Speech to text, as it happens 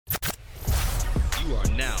You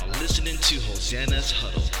are now listening to Hosanna's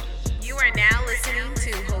Huddle. You are now listening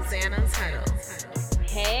to Hosanna's Huddle.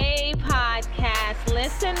 Hey, podcast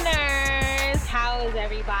listeners. How is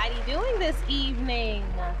everybody doing this evening?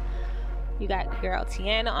 You got girl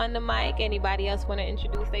Tiana on the mic. Anybody else want to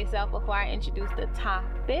introduce themselves before I introduce the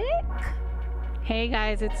topic? Hey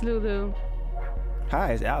guys, it's Lulu.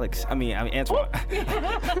 Hi, it's Alex. I mean Antoine.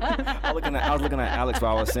 I was looking at Alex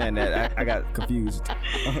while I was saying that. I got confused.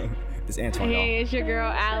 It's Antoine. Hey, it's your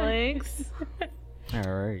girl Alex. All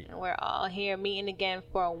right. And we're all here meeting again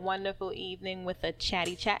for a wonderful evening with a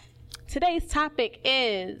chatty chat. Today's topic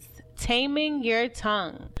is taming your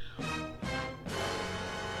tongue.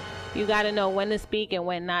 You got to know when to speak and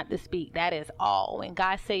when not to speak. That is all. When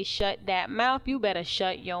God says shut that mouth, you better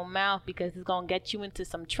shut your mouth because it's going to get you into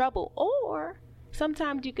some trouble. Or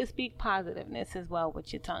sometimes you can speak positiveness as well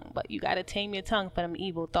with your tongue, but you got to tame your tongue for them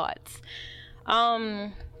evil thoughts.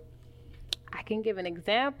 I can give an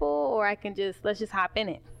example or let's just hop in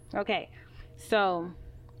it. Okay. So,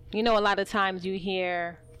 a lot of times you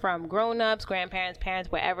hear from grown-ups, grandparents,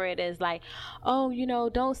 parents, wherever it is, like, oh,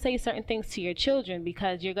 don't say certain things to your children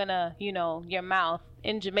because you're gonna, your mouth.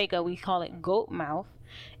 In Jamaica, we call it goat mouth.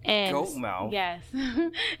 And goat mouth? Yes.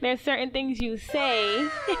 There's certain things you say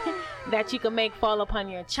that you can make fall upon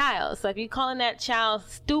your child. So if you're calling that child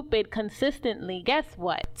stupid consistently, guess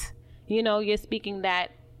what? You're speaking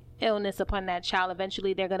that illness upon that child.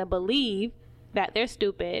 Eventually, they're gonna believe that they're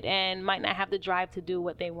stupid and might not have the drive to do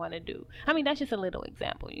what they want to do. I mean, that's just a little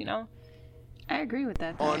example, I agree with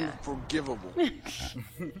that. Unforgivable.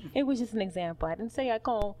 It was just an example. I didn't say I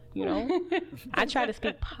call, I try to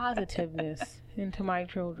speak positiveness into my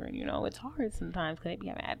children, It's hard sometimes because they be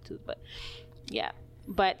having attitudes, but yeah.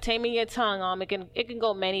 But taming your tongue, it can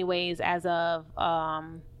go many ways as of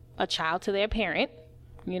a child to their parent.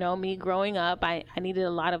 Me growing up, I needed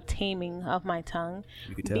a lot of taming of my tongue.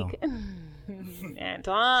 You could tell.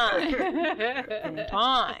 Antoine.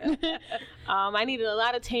 I needed a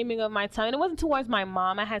lot of taming of my tongue. And it wasn't towards my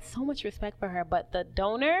mom. I had so much respect for her. But the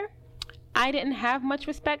donor, I didn't have much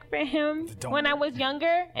respect for him when I was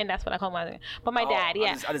younger. And that's what I call my But my dad,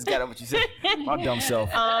 yeah. I just got what you said. My dumb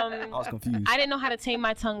self. I was confused. I didn't know how to tame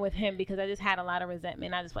my tongue with him because I just had a lot of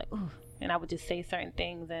resentment. I just ooh. And I would just say certain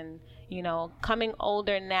things. And, coming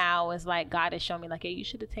older now is like God has shown me, like, hey, you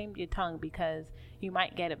should have tamed your tongue because you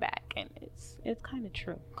might get it back. And it's kind of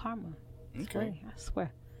true. Karma. Okay. I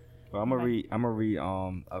swear. Well, I'm gonna read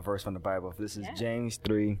a verse from the Bible. This is James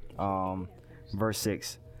 3, verse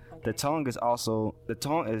 6. Okay. The tongue is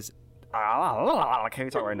I can't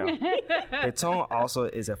even talk right now. The tongue also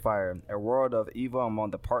is a fire, a world of evil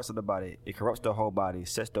among the parts of the body. It corrupts the whole body,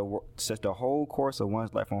 sets the whole course of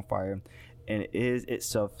one's life on fire, and is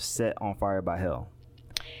itself set on fire by hell.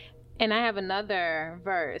 And I have another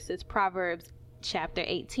verse. It's Proverbs chapter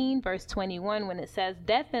 18, verse 21, when it says,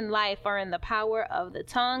 death and life are in the power of the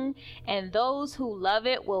tongue, and those who love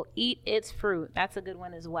it will eat its fruit. That's a good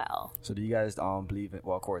one as well. So do you guys believe in,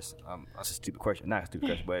 well, of course, that's a stupid question, not a stupid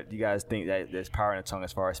question, but do you guys think that there's power in the tongue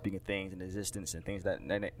as far as speaking things in existence and things that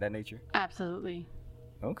nature? Absolutely.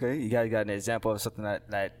 Okay. You guys got an example of something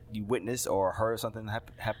that you witnessed or heard something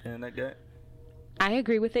happening like that? I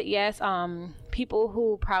agree with it, yes. People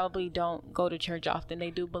who probably don't go to church often,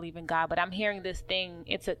 they do believe in God, but I'm hearing this thing,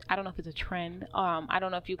 I don't know if it's a trend. I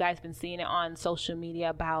don't know if you guys been seeing it on social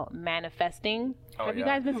media about manifesting. Have you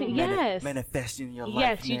guys been seeing it? Yes. Manifesting your life.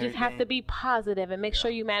 Yes, you just have to be positive and make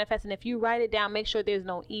sure you manifest. And if you write it down, make sure there's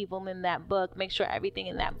no evil in that book. Make sure everything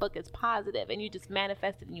in that book is positive and you just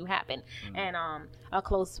manifest it and you happen. And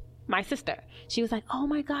my sister, she was like, oh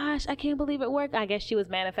my gosh, I can't believe it worked. I guess she was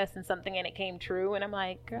manifesting something and it came true. And I'm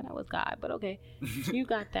like, girl, that was God. But okay, you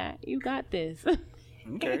got that. You got this.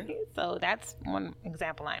 Okay. So that's one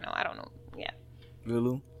example I know. I don't know. Yeah.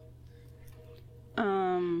 Lulu?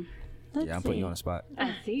 I'm putting you on the spot.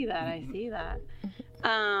 I see that.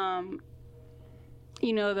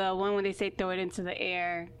 The one when they say throw it into the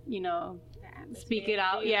air, speak it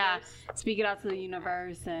out. Yeah. Speak it out to the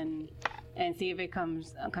universe and see if it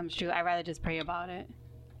comes true. I'd rather just pray about it.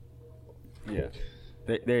 Yeah.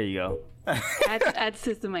 There you go. Add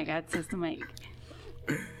system mic. Go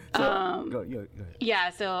ahead. Yeah,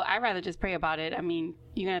 so I'd rather just pray about it. I mean,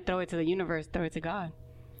 you're going to throw it to the universe, throw it to God.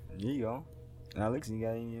 There you go. Alex, you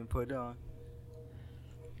got any input on?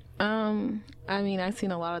 I've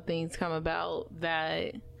seen a lot of things come about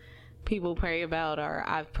that people pray about or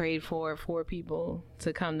I've prayed for people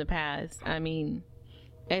to come to pass. I mean,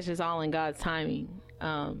 it's just all in God's timing.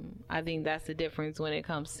 I think that's the difference when it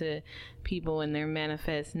comes to people and their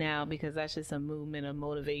manifest now, because that's just a movement of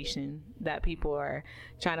motivation that people are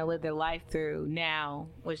trying to live their life through now,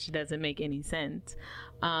 which doesn't make any sense.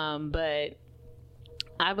 But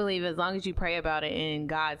I believe as long as you pray about it and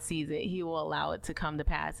God sees it, he will allow it to come to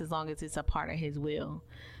pass as long as it's a part of his will.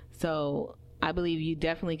 So I believe you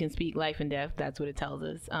definitely can speak life and death. That's what it tells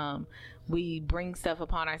us. We bring stuff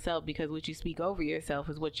upon ourselves because what you speak over yourself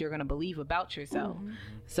is what you're going to believe about yourself. Mm-hmm.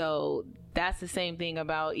 So that's the same thing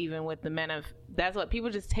about even with the that's what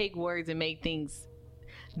people just take words and make things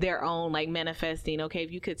their own, like manifesting. Okay,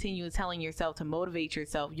 if you continue telling yourself to motivate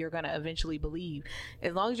yourself, you're going to eventually believe.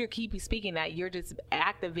 As long as you keep speaking that, you're just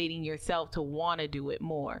activating yourself to want to do it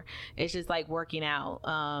more. It's just like working out.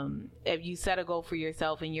 If you set a goal for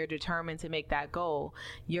yourself and you're determined to make that goal,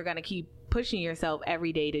 you're going to keep pushing yourself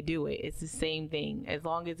every day to do it. It's the same thing. As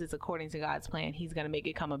long as it's according to God's plan, he's going to make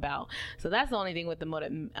it come about. So that's the only thing with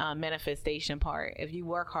the manifestation part. If you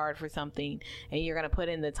work hard for something and you're going to put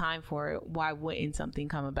in the time for it, why wouldn't something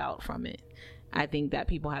come about from it? I think that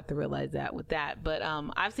people have to realize that with that. But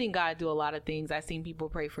I've seen God do a lot of things. I've seen people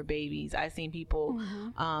pray for babies. I've seen people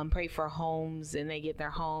pray for homes and they get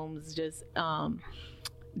their homes. Just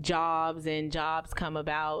jobs come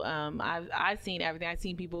about. I've seen everything. I've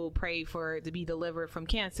seen people pray to be delivered from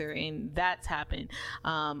cancer, and that's happened.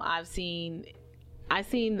 I've seen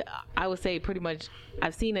I would say pretty much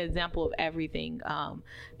I've seen an example of everything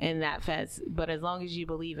in that fest. But as long as you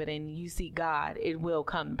believe it and you seek God, it will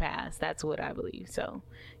come to pass. That's what I believe. So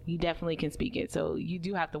you definitely can speak it. So you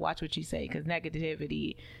do have to watch what you say, because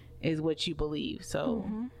negativity is what you believe. So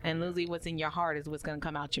and literally what's in your heart is what's going to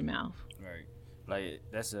come out your mouth. Right. Like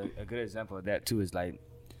that's a good example of that too, is like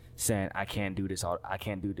saying I can't do this, or I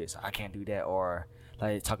can't do this, I can't do that, or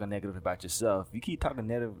like talking negative about yourself. You keep talking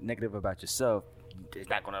negative about yourself, it's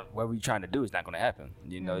not gonna, whatever you're trying to do, it's not gonna happen,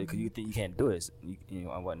 you know, because you think you can't do it, you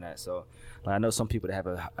know, and whatnot. So like I know some people that have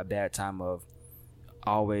a bad time of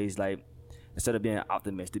always, like, instead of being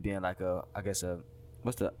optimistic, being like what's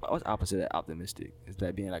opposite of optimistic? Is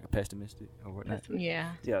that being like a pessimistic or whatnot?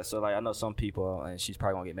 Yeah. So like I know some people, and she's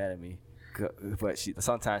probably gonna get mad at me, but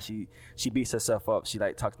sometimes she beats herself up. She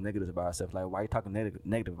like talks negative about herself. Like, why are you talking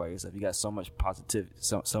negative about yourself? You got so much positivity,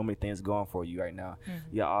 so many things going for you right now.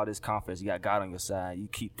 You got all this confidence. You got God on your side. You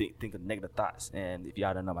keep thinking negative thoughts. And if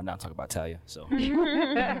y'all don't know, I'm not talking about Talia. So you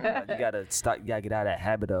gotta stop. You gotta get out of that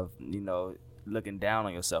habit of, you know, looking down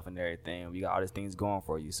on yourself and everything. You got all these things going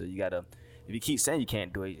for you. So you gotta, if you keep saying you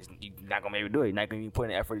can't do it, you're not gonna be able to do it. You're not gonna even put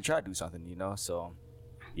in effort to try to do something. You know. So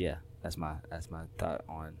yeah, that's my thought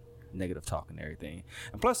on negative talk and everything.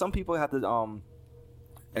 And plus, some people have to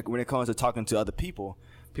like when it comes to talking to other people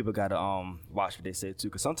gotta watch what they say too,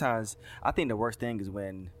 because sometimes I think the worst thing is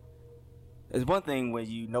when it's one thing when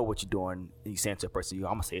you know what you're doing and you say it to a person,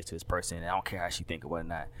 I'm gonna say it to this person and I don't care how she think or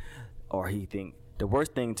whatnot, or he think. The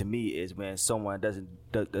worst thing to me is when someone doesn't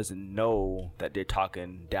know that they're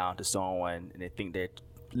talking down to someone and they think they're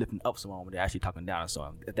lifting up someone when they're actually talking down on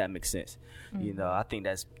someone, if that makes sense. You know, I think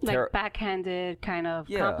that's like backhanded kind of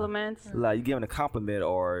compliments. Like you giving a compliment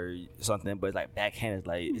or something, but it's like backhanded.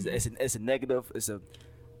 Like it's a negative. It's a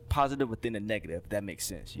positive within a negative. If that makes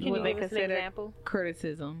sense. Can you give us an example?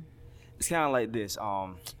 Criticism. It's kind of like this.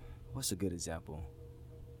 What's a good example?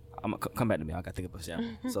 I'm gonna come back to me. I gotta think of an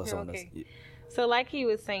example. So okay. So like he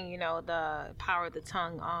was saying, you know, the power of the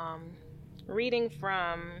tongue. Reading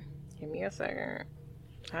from. Give me a second.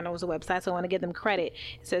 I know it's a website, so I want to give them credit.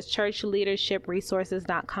 It says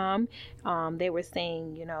churchleadershipresources.com. They were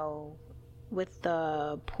saying, you know, with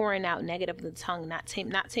the pouring out negative of the tongue, not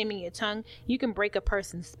taming your tongue, you can break a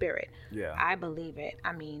person's spirit. Yeah, I believe it.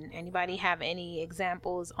 I mean, anybody have any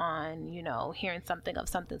examples on, you know, hearing something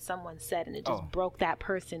someone said and it just broke that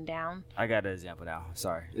person down? I got an example now.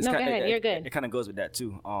 Sorry. Go ahead. You're good. It kind of goes with that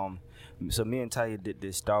too. So me and Talia did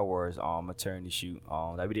this Star Wars maternity shoot.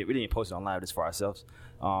 Like we didn't post it online, just for ourselves.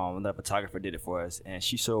 The photographer did it for us, and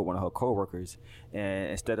she showed one of her coworkers.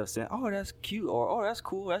 And instead of saying, "Oh, that's cute," or "Oh, that's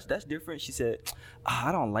cool," that's different, she said,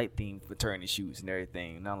 "I don't like themed maternity shoots and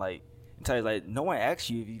everything." And I'm like, and Talia's like, "No one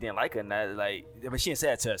asked you if you didn't like it." And that, like, but she didn't say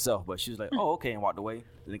that to herself, but she was like, "Oh, okay," and walked away.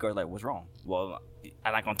 And the girl's like, "What's wrong?" Well,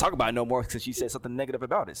 I'm not gonna talk about it no more because she said something negative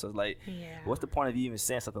about it. So it's like, what's the point of you even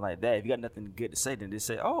saying something like that? If you got nothing good to say, then just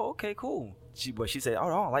say, "Oh, okay, cool." But she said, "Oh, I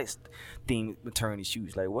don't like themed maternity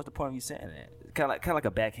shoots." Like, what's the point of you saying that? Kind of like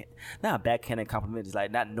a not a backhanded compliment. It's like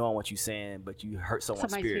not knowing what you're saying, but you hurt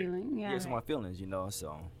someone's spirit. Feeling, yeah, someone's feelings, you know.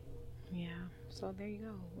 So yeah. So there you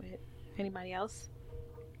go. With anybody else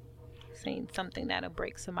saying something that'll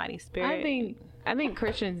break somebody's spirit. I think I think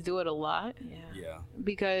Christians do it a lot. Yeah.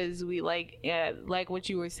 Because we like what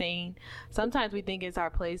you were saying, sometimes we think it's our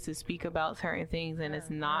place to speak about certain things, and it's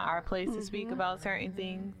not our place to speak about certain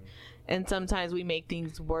things. And sometimes we make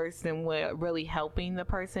things worse than what really helping the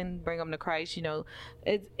person bring them to Christ. You know,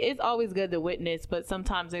 it's always good to witness, but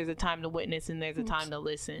sometimes there's a time to witness and there's a time to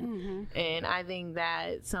listen. And I think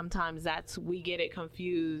that sometimes we get it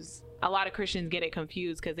confused. A lot of Christians get it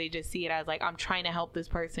confused because they just see it as like, I'm trying to help this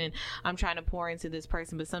person, I'm trying to pour into this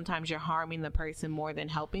person, but sometimes you're harming the person more than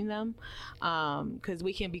helping them, because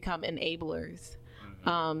we can become enablers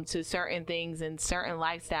to certain things and certain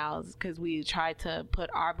lifestyles because we try to put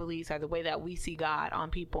our beliefs or the way that we see God on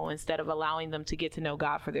people instead of allowing them to get to know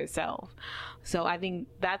God for themselves. So I think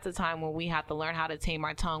that's a time when we have to learn how to tame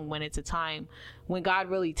our tongue, when it's a time when God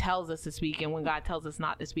really tells us to speak and when God tells us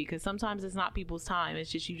not to speak, because sometimes it's not people's time.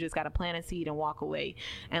 It's just you just got to plant a seed and walk away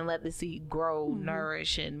and let the seed grow,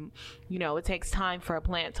 nourish, and you know, it takes time for a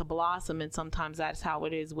plant to blossom, and sometimes that's how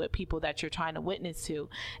it is with people that you're trying to witness to.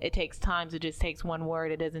 It takes time. It just takes one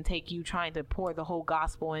word. It doesn't take you trying to pour the whole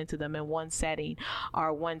gospel into them in one setting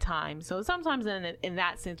or one time. So sometimes in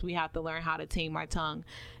that sense we have to learn how to tame our tongue,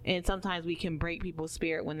 and sometimes we can break people's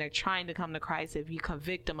spirit when they're trying to come to Christ if you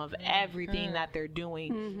convict them of everything that they're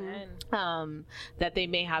doing, that they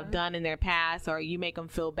may have done in their past, or you make them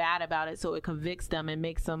feel bad about it, so it convicts them and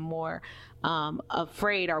makes them more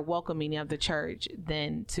afraid or welcoming of the church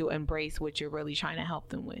than to embrace what you're really trying to help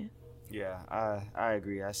them with. Yeah, I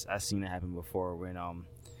agree. I seen it happen before when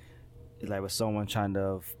it's like with someone trying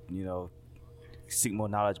to, you know, seek more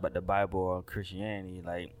knowledge about the Bible or Christianity,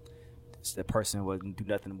 like the person wouldn't do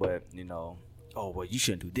nothing but, you know, oh, well, you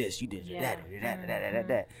shouldn't do this, you did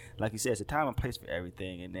that. Like you said, it's a time and place for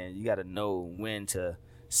everything, and then you got to know when to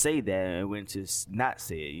say that and when to not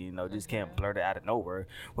say it. You know, just can't blurt it out of nowhere.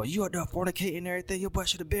 Well, you out there fornicating and everything, your butt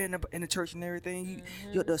should have been in the church and everything.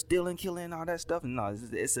 You out there stealing, killing, all that stuff. No,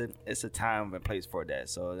 it's a time and place for that.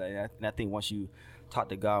 So and I think once you talk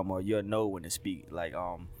to God more, you'll know when to speak. Like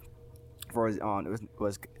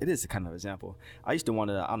it is a kind of example. I used to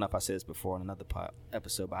want to, I don't know if I said this before in another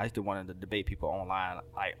episode, but I used to want to debate people online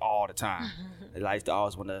like all the time. I used to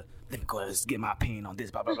always want to, let me go ahead and get my opinion on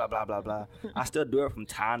this, blah, blah, blah, blah, blah, blah. I still do it from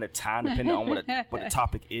time to time, depending on what the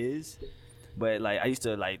topic is. But like I used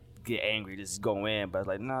to like get angry, just go in, but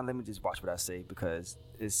like, no, let me just watch what I say, because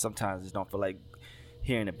sometimes I just don't feel like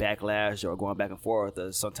hearing the backlash or going back and forth,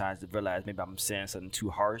 or sometimes to realize maybe I'm saying something too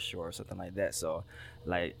harsh or something like that. So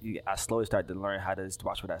like I slowly start to learn how to just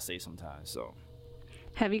watch what I say sometimes. So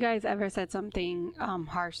have you guys ever said something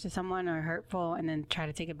harsh to someone or hurtful and then try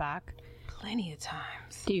to take it back? Plenty of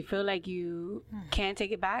times. Do you feel like you can't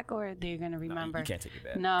take it back, or they're gonna remember? No, you can't take it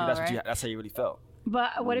back. No, that's how you really felt.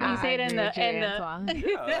 But what if you say it in the yeah,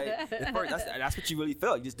 like, that's what you really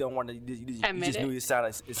felt. You just don't want to. You just knew it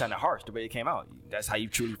sounded harsh the way it came out. That's how you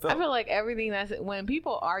truly felt. I feel like everything when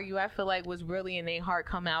people argue, I feel like what's really in their heart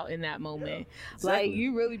come out in that moment. Yeah, exactly. Like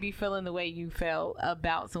you really be feeling the way you felt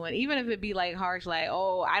about someone, even if it be like harsh, like,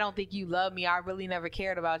 oh, I don't think you love me. I really never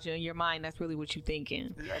cared about you. In your mind, that's really what you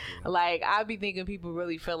thinking. Exactly. Like I be thinking people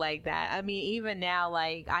really feel like that. I mean, even now,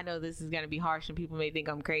 like I know this is gonna be harsh and people may think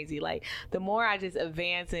I'm crazy. Like the more I just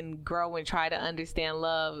advance and grow and try to understand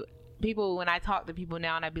love, people, when I talk to people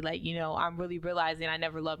now and I be like, you know, I'm really realizing I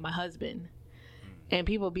never loved my husband, and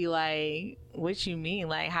people be like, what you mean?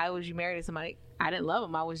 Like, how was you married to somebody? I didn't love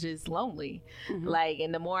him, I was just lonely. Like,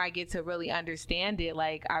 and the more I get to really understand it,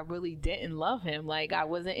 like I really didn't love him. Like I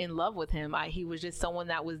wasn't in love with him. He was just someone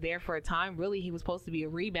that was there for a time. Really, he was supposed to be a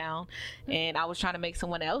rebound, and I was trying to make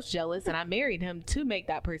someone else jealous, and I married him to make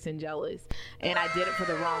that person jealous, and I did it for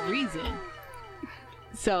the wrong reason.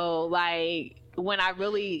 So like when I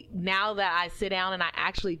really, now that I sit down and I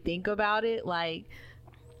actually think about it, like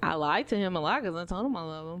I lied to him a lot because I told him I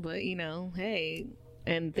love him, but you know, hey,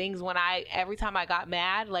 and things when every time I got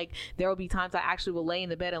mad, like there would be times I actually would lay in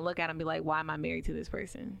the bed and look at him and be like, why am I married to this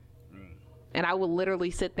person? And I would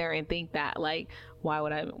literally sit there and think that, like, why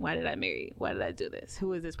did I marry? Why did I do this?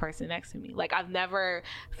 Who is this person next to me? Like, I've never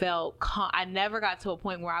felt, I never got to a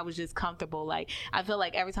point where I was just comfortable. Like, I feel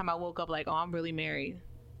like every time I woke up, like, oh, I'm really married.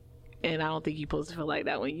 And I don't think you're supposed to feel like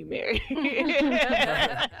that when you marry.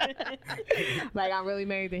 Like, I'm really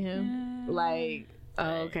married to him. Like,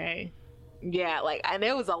 oh, okay. Yeah, like, and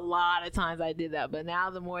there was a lot of times I did that, but now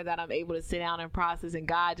the more that I'm able to sit down and process, and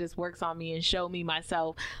God just works on me and show me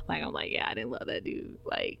myself, like, I'm like, yeah, I didn't love that dude.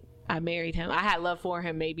 Like, I married him. I had love for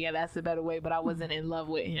him, maybe, yeah, that's a better way, but I wasn't in love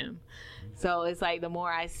with him. So it's like, the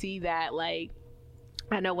more I see that, like,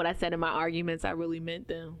 I know what I said in my arguments, I really meant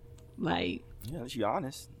them. Like, yeah, you're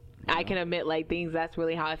honest. I can admit like things. That's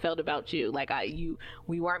really how I felt about you. Like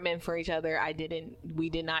we weren't meant for each other. We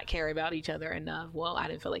did not care about each other enough. Well, I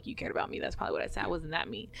didn't feel like you cared about me. That's probably what I said. I wasn't that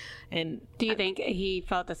mean. And do you think he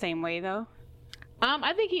felt the same way though?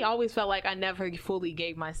 I think he always felt like I never fully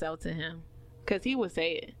gave myself to him, because he would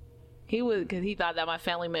say it. Because he thought that my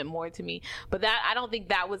family meant more to me. But that, I don't think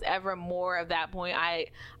that was ever more of that point. I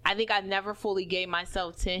think I never fully gave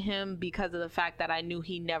myself to him because of the fact that I knew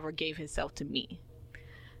he never gave himself to me.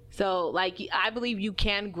 So, like, I believe you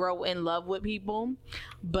can grow in love with people,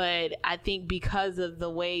 but I think because of the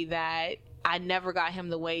way that I never got him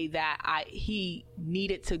the way that he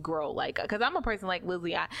needed to grow. Like, because I'm a person like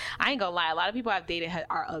Lizzie. I ain't gonna lie. A lot of people I've dated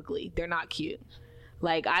are ugly. They're not cute.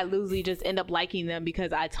 Like, I literally just end up liking them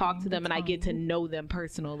because I talk to them and I get to know them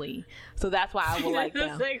personally. So that's why I will like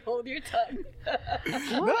them. Like, hold your tongue.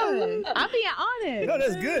 What? I'm being honest. No,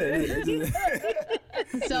 that's good.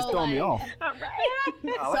 So, Just throwing me off.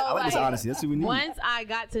 I like this honesty. That's what we need. Once I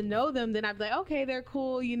got to know them, then I'd be like, okay, they're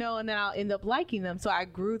cool, you know, and then I'll end up liking them. So I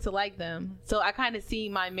grew to like them. So I kind of see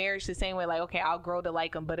my marriage the same way, like, okay, I'll grow to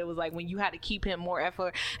like him. But it was like when you had to keep him more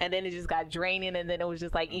effort, and then it just got draining, and then it was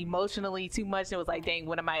just like emotionally too much. It was like, dang,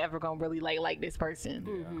 when am I ever gonna really like this person?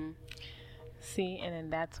 Mm-hmm. See, and then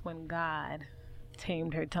that's when God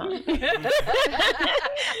tamed her tongue. Child,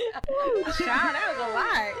 that was a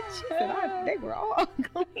lie. She said, they were all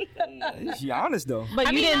ugly. She honest though.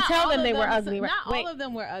 But you didn't tell them they were ugly, right? Not all of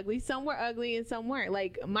them were ugly. Some were ugly and some weren't.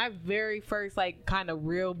 Like, my very first, like, kind of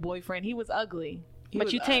real boyfriend, he was ugly.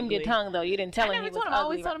 But you tamed your tongue, though. You didn't tell him he was ugly. I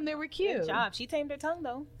always told him they were cute. Good job. She tamed her tongue,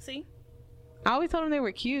 though. See? I always told him they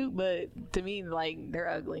were cute, but to me, like, they're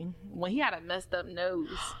ugly. When he had a messed up nose.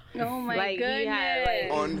 Oh my like, goodness. He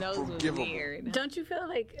had, like, his nose was weird. Don't you feel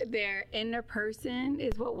like their inner person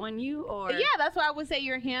is what won you? Or Yeah, that's why I would say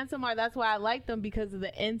you're handsome, or that's why I like them, because of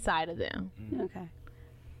the inside of them. Okay.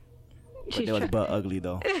 But they was butt ugly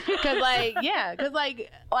though. Cause like, yeah, cause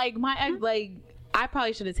like my ex, like, I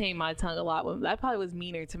probably should have tamed my tongue a lot. I probably was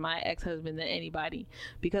meaner to my ex-husband than anybody,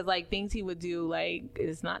 because like things he would do, like,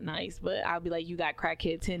 it's not nice, but I'll be like, you got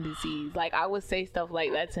crackhead tendencies. Like, I would say stuff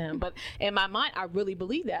like that to him, but in my mind, I really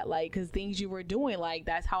believe that, like, cause things you were doing, like,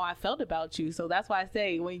 that's how I felt about you. So that's why I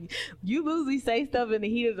say, when you loosely say stuff in the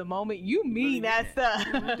heat of the moment, you mean that stuff.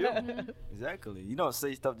 Exactly. You don't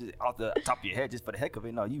say stuff just off the top of your head just for the heck of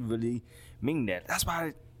it. No, you really mean that. That's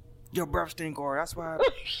why your breath stink, or that's why,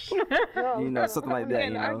 you know, something like that.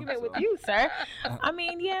 You know, argument with you, sir. I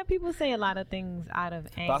mean, yeah, people say a lot of things out of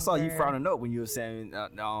anger. But I saw you frowning up when you were saying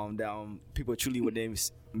people truly what they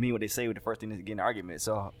mean, what they say with the first thing to get in an argument.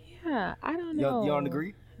 So yeah, I don't know. You don't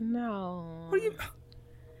agree? No. What do you?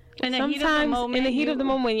 in the Sometimes heat of the moment, in the heat of the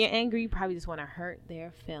moment, when you're angry, you probably just want to hurt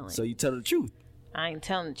their feelings. So you tell the truth. I ain't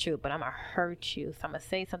telling the truth, but I'm gonna hurt you. So I'm gonna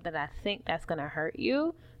say something that I think that's gonna hurt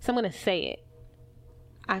you. So I'm gonna say it.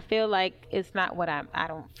 I feel like it's not what I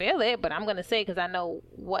don't feel it, but I'm going to say, because I know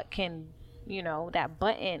what can, you know, that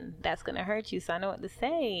button that's going to hurt you. So I know what to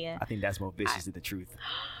say. I think that's more vicious than the truth.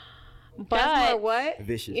 But that's more what?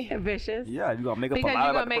 Vicious. Vicious. Yeah, you're going to make up Because a you're lie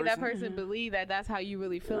gonna about make the that person. person believe that that's how you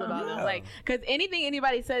really feel about them. Yeah. Like, because anything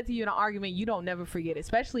anybody said to you in an argument, you don't never forget,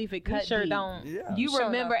 especially if it you cut sure deep. don't. Yeah. You Sure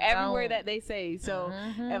remember enough, every word don't. that they say. So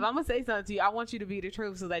if I'm gonna say something to you, I want you to be the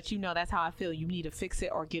truth, so that you know that's how I feel. You need to fix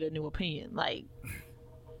it or get a new opinion. Like,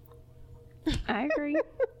 I agree.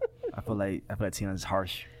 I feel like Tiana's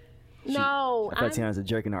harsh. No, I feel like Tiana's a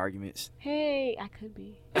jerk in the arguments. hey, I could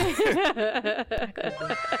be.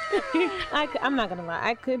 I'm not gonna lie,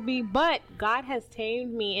 I could be, but God has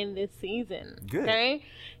tamed me in this season. Good. Okay,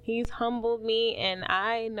 He's humbled me, and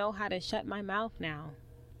I know how to shut my mouth now.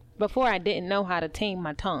 Before, I didn't know how to tame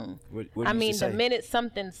my tongue. What I you mean, used to the say? minute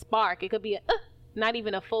something spark, it could be not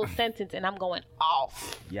even a full sentence, and I'm going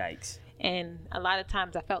off. Yikes. And a lot of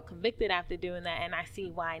times I felt convicted after doing that, and I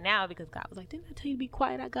see why now, because God was like, didn't I tell you to be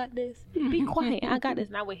quiet? I got this. Be quiet. I got this.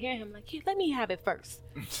 And I would hear him like, here, let me have it first.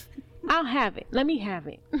 I'll have it. Let me have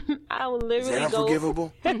it. I will literally go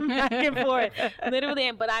unforgivable? back and forth.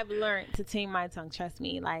 Literally, but I've learned to tame my tongue. Trust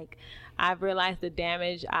me. Like, I've realized the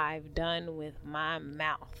damage I've done with my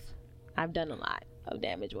mouth. I've done a lot of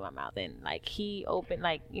damage with my mouth. And, like, He opened,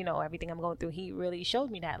 like, you know, everything I'm going through, He really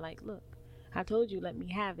showed me that. Like, look, I told you, let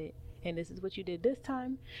me have it. And this is what you did this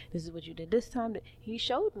time. This is what you did this time. He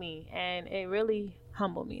showed me, and it really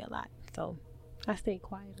humbled me a lot. So I stayed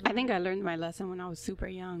quiet. I think I learned my lesson when I was super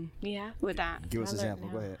young Yeah. with that. Give us I an learned example.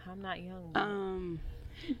 now. Go ahead. I'm not young.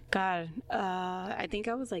 I think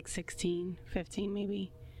I was like 16, 15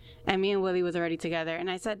 maybe. And me and Willie was already together. And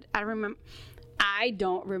I said, I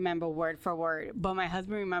don't remember word for word, but my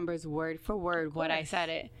husband remembers word for word what I said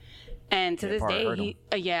it. And to Yeah, this probably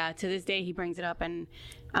day, hurt to this day, he brings it up, and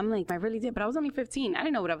I'm like, I really did, but I was only 15. I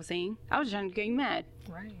didn't know what I was saying. I was trying to get you mad.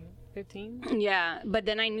 Right. 15. Yeah, but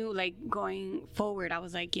then I knew, like, going forward, I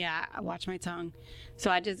was like, yeah, I watch my tongue.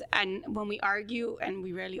 So and when we argue, and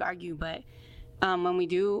we rarely argue, but when we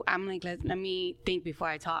do, I'm like, let me think before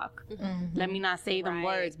I talk. Let me not say them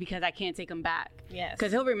words because I can't take them back. Yes.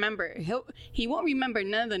 Because he'll remember. He won't remember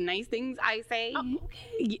none of the nice things I say. Oh,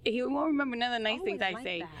 okay. He won't remember none of the nice things I like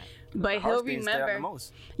say. that. But Harsh he'll things stand out the remember.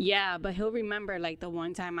 most. Yeah, but he'll remember, like, the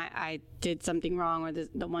one time I did something wrong, or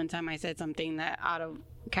the one time I said something that out of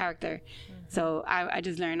character. So I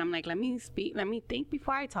just learned, I'm like, let me think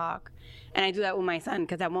before I talk. And I do that with my son,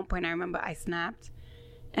 because at one point I remember I snapped.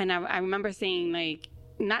 And I remember saying, like,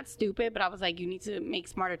 not stupid, but I was like, you need to make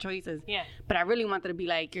smarter choices. Yeah. But I really wanted to be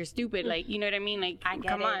like, you're stupid. Like, you know what I mean? Like, I get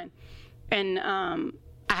come it. on. And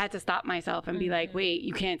I had to stop myself and be like, wait,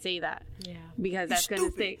 you can't say that. Yeah. Because that's going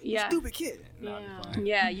to stick. Yeah. Stupid kid.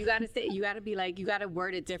 Yeah, you gotta say, you gotta be like, you gotta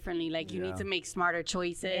word it differently. Like, you need to make smarter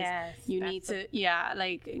choices. Yes, You need to,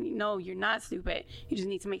 like, no, you're not stupid. You just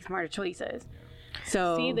need to make smarter choices.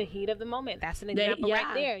 So See the heat of the moment. That's an example right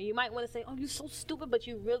yeah. there. You might want to say, "Oh, you're so stupid," but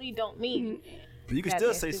you really don't mean. But you can That's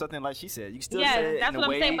still it. say something like she said. You can still Yeah, say it that's in a what I'm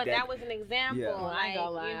way saying. But that was an example. Yeah. Well, I ain't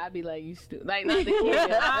gonna lie. Like, I'd be like, you stupid. Like, not the kids.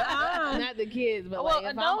 Not the kids, but Well, like, if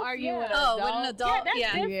I'm adults, arguing yeah. with an Oh, adult. with an adult, yeah, that's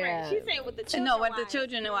yeah. different. Yeah. She's saying with the children. no, with the wise.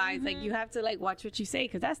 children wise, like, you have to, like, watch what you say,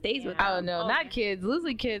 because that stays with them. Oh no, not kids.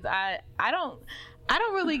 Usually kids. I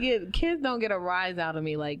don't really get, kids don't get a rise out of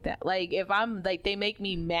me like that. Like, if I'm like, they make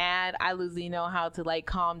me mad, I usually know how to, like,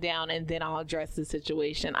 calm down, and then I'll address the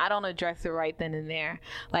situation. I don't address it right then and there.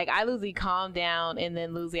 Like, I usually calm down, and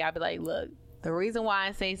then usually I'll be like, look, the reason why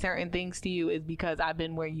I say certain things to you is because I've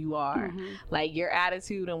been where you are. Like, your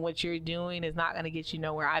attitude and what you're doing is not going to get you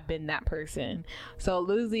nowhere. I've been that person. So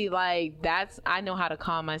Lucy, like, I know how to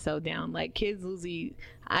calm myself down. Like, kids, Lucy,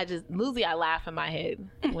 I laugh in my head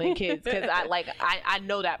when kids, because I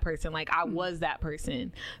know that person. Like, I was that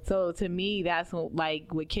person. So to me, that's what,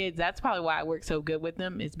 like, with kids, that's probably why I work so good with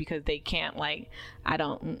them, is because they can't, like, I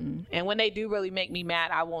don't. And when they do really make me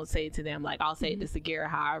mad, I won't say it to them. Like, I'll say it to Sagira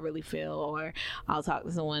how I really feel, or I'll talk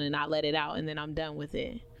to someone and I let it out, and then I'm done with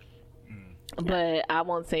it. But I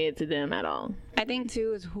won't say it to them at all. I think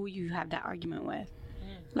too is who you have that argument with,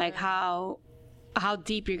 like how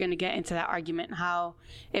deep you're gonna get into that argument. How,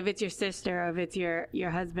 if it's your sister, or if it's your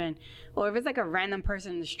husband, or if it's like a random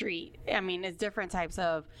person in the street. I mean, it's different types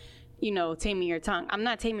of, taming your tongue. I'm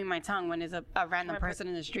not taming my tongue when it's a random person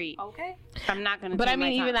in the street. Okay. I'm not gonna. But I tame my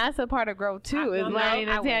mean, even tongue. that's a part of growth too. Is learning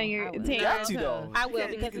to tame your got to, though. tongue. I will,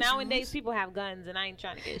 You because can nowadays choose. people have guns, and I ain't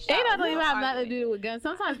trying to get shot. It doesn't even No have nothing to argument. do with guns.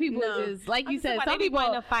 Sometimes people No. just, like you said, Why some they be people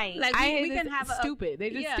wanting to fight. Like, I we hate can this have a stupid. They're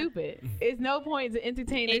just yeah. stupid. It's no point to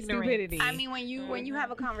entertain their Ignorant. stupidity. I mean, when you have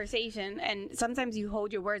a conversation, and sometimes you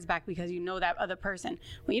hold your words back because you know that other person.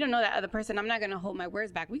 When you don't know that other person, I'm not gonna hold my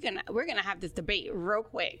words back. We're gonna have this debate real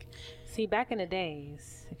quick. See, back in the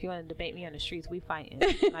days, if you want to debate me on the streets, we fighting.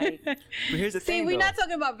 Like, But here's the See, thing, we're though. not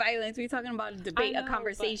talking about violence. We're talking about a debate, I a know,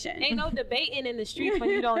 conversation. but ain't no debating in the streets when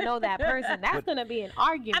you don't know that person. That's gonna be an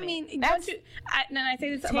argument. I mean, that's and I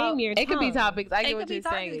say this tame about your it could be tongue. topics. I it get could what be you're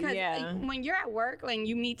talking saying. because Yeah. when you're at work, like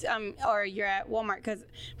you meet or you're at Walmart, because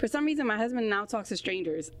for some reason my husband now talks to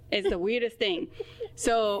strangers. It's the weirdest thing.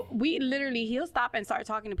 So he'll stop and start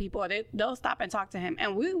talking to people, or they'll stop and talk to him,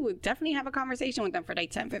 and we would definitely have a conversation with them for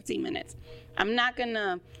like 10-15 minutes. I'm not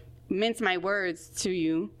gonna mince my words to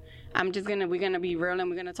you. We're gonna be real, and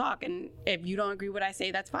we're gonna talk. And if you don't agree with what I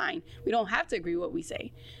say, that's fine. We don't have to agree what we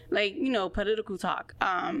say. Like, political talk.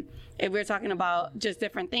 If we're talking about just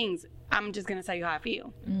different things, I'm just gonna tell you how I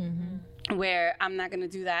feel. Where I'm not gonna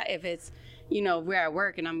do that if it's, we're at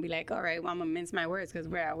work, and I'm gonna be like, all right, well, I'm gonna mince my words because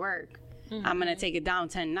we're at work. I'm gonna take it down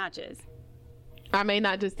 10 notches. I may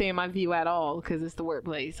not just stay in my view at all because it's the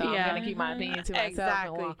workplace. So I'm gonna keep my opinion to myself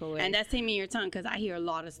and walk away. And that's taming your tongue, because I hear a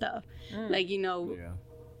lot of stuff. Like, Yeah.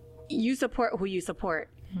 you support who you support.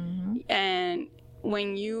 And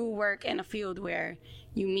when you work in a field where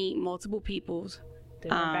you meet multiple peoples,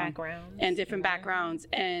 different backgrounds and different backgrounds,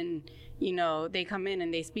 and they come in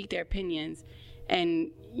and they speak their opinions,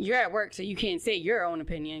 and you're at work, so you can't say your own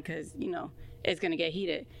opinion because it's gonna get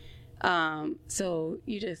heated. So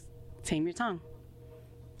you just tame your tongue.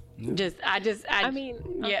 I mean,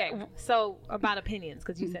 okay. So about opinions,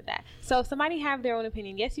 because you said that. So if somebody have their own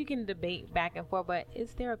opinion, yes, you can debate back and forth, but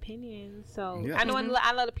it's their opinion. So Yeah. I know a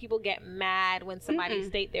lot of people get mad when somebody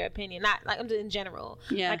state their opinion. Not like I'm just in general.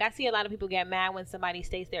 Yeah. Like I see a lot of people get mad when somebody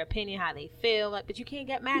states their opinion, how they feel. Like, but you can't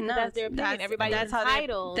get mad because that's their opinion. Everybody's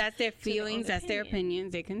entitled. That's their to their own feelings. That's their opinion.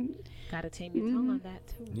 opinions. They can. Gotta tame your tongue on that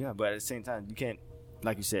too. Yeah, but at the same time, you can't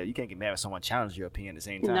like you said, you can't get mad when someone challenges your opinion at the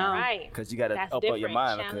same time. No. Right. Because you got to That's up your different,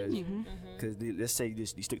 mind. challenging. Because let's say you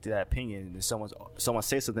stick to that opinion, and someone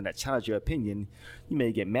says something that challenges your opinion, you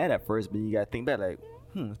may get mad at first, but you got to think back like,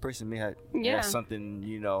 this person may have something,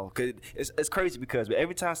 because it's crazy because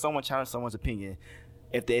every time someone challenges someone's opinion,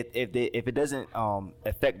 if it doesn't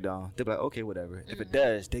affect them, they're like, okay, whatever. If it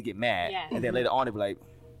does, they get mad, and then later on they be like,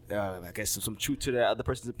 I guess some truth to that other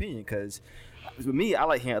person's opinion. Because with me, I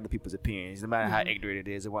like hearing other people's opinions, no matter how ignorant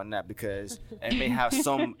it is and whatnot, because it may have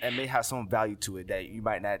some value to it that you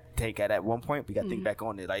might not take at that one point, but you got to think back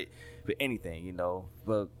on it, like with anything,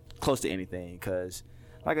 but close to anything, because.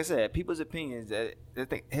 Like I said, people's opinions. They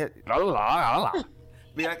think, like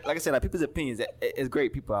I said, people's opinions. It's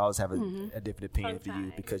great. People always have a different opinion for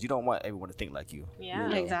you because you don't want everyone to think like you.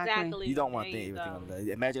 Yeah, exactly. You don't want to think everything like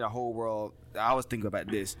that. Imagine a whole world. I was thinking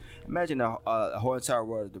about this. Imagine a whole entire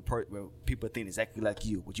world where people think exactly like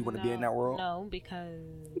you. Would you want to be in that world? No, because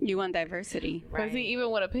You want diversity. Because even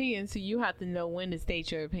with opinions, so you have to know when to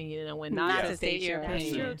state your opinion and when not to state your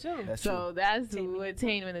opinion. that's true too. So that's what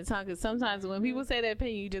taming the tongue. Because sometimes when people say their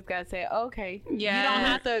opinion, you just gotta say, okay. Yeah. You don't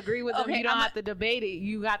have to agree with them. Okay, You don't have to debate it.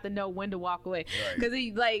 You got to know when to walk away. Because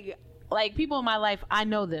like people in my life, I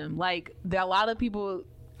know them. Like there are a lot of people.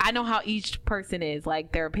 I know how each person is,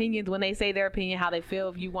 like their opinions when they say their opinion, how they feel.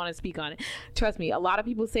 If you want to speak on it, trust me. A lot of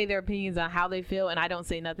people say their opinions on how they feel, and I don't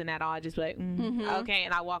say nothing at all. I just be like, okay,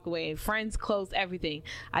 and I walk away. And friends, close, everything.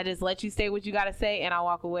 I just let you say what you gotta say, and I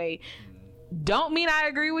walk away. Don't mean I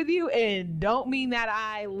agree with you, and don't mean that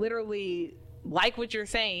I literally like what you're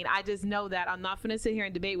saying. I just know that I'm not gonna sit here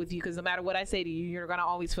and debate with you, because no matter what I say to you, you're gonna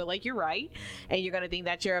always feel like you're right, and you're gonna think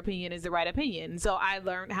that your opinion is the right opinion. So I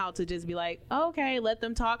learned how to just be like, okay, let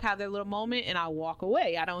them talk, have their little moment, and I walk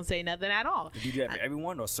away. I don't say nothing at all. Do you do that for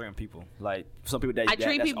everyone or certain people? Like some people that I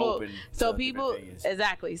treat that's people open so to people opinions.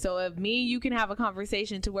 exactly. So if me, you can have a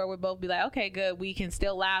conversation to where we both be like, okay, good. We can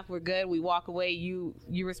still laugh. We're good. We walk away. You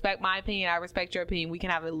respect my opinion. I respect your opinion. We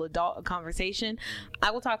can have a adult conversation.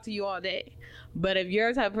 I will talk to you all day. But if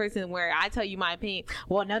you're the type of person where I tell you my opinion,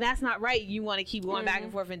 well, no, that's not right. You want to keep going back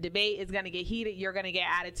and forth and debate. It's going to get heated. You're going to get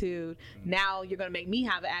attitude. Now you're going to make me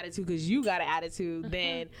have an attitude because you got an attitude.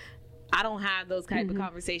 Then I don't have those type of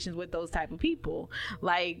conversations with those type of people.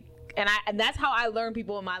 Like, and that's how I learn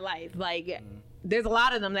people in my life. Like, there's a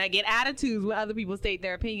lot of them that get attitudes when other people state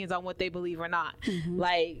their opinions on what they believe or not.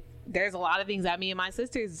 Like, there's a lot of things that me and my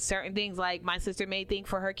sisters, certain things like my sister may think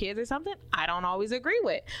for her kids or something, I don't always agree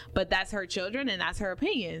with, but that's her children and that's her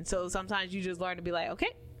opinion. So sometimes you just learn to be like,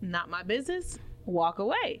 okay, not my business, walk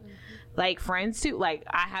away. Like friends too, like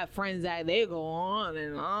I have friends that they go on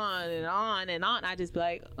and on and on and on. I just be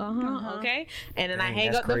like, okay, and then I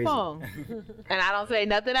hang up the phone, and I don't say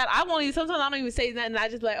nothing. I won't even. Sometimes I don't even say nothing. I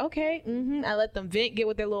just be like, okay, I let them vent, get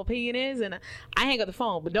what their little opinion is, and I hang up the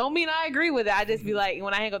phone. But don't mean I agree with it. I just be like,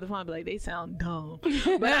 when I hang up the phone, I be like, they sound dumb, but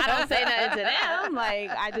I don't say nothing to them. Like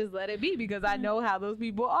I just let it be because I know how those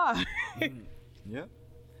people are. Yeah,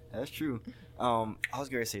 that's true. I was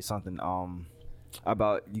gonna say something.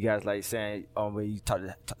 About you guys like saying when you talk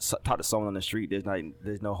to someone on the street,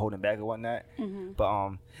 there's no holding back or whatnot.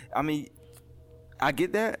 But I mean, I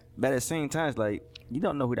get that, but at the same time, it's like you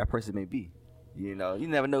don't know who that person may be. You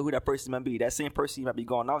never know who that person might be. That same person you might be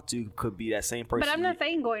going off to could be that same person. But I'm not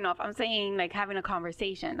saying going off. I'm saying like having a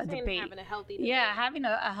conversation, a debate. Having a healthy debate. Yeah, having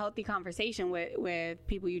a healthy conversation with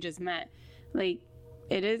people you just met. Like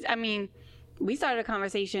it is. I mean, we started a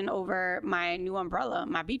conversation over my new umbrella,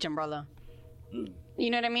 my beach umbrella. You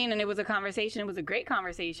know what I mean? And it was a conversation. It was a great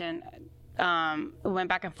conversation. It went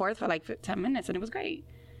back and forth for like 10 minutes, and it was great.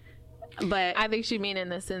 But I think she mean in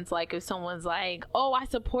the sense like if someone's like, oh, I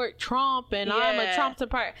support Trump and I'm a Trump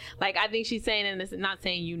supporter. Like I think she's saying in this, not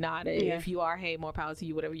saying you not. If you are, hey, more power to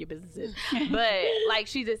you, whatever your business is. But like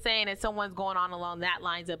she's just saying if someone's going on along that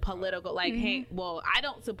lines of political, like, hey, well, I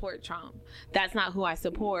don't support Trump. That's not who I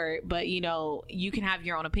support. But you can have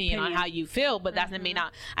your own opinion on how you feel. But that's may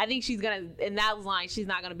not. I think she's gonna in that line. She's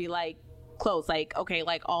not gonna be like close. Like okay,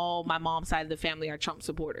 like all my mom's side of the family are Trump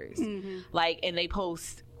supporters. Like and they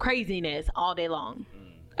post craziness all day long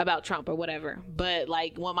about Trump or whatever. But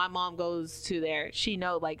like when my mom goes to there, she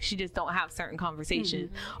know like she just don't have certain conversations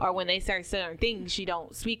or when they start certain things she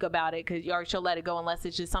don't speak about it or she'll let it go unless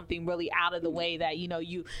it's just something really out of the way that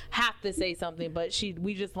you have to say something. But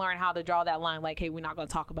we just learn how to draw that line like, hey, we're not going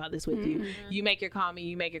to talk about this with you. You make your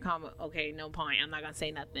comment, okay, no point, I'm not going to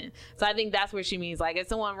say nothing. So I think that's what she means. Like if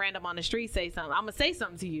someone random on the street say something, I'm going to say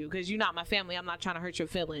something to you because you're not my family. I'm not trying to hurt your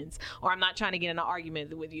feelings or I'm not trying to get in an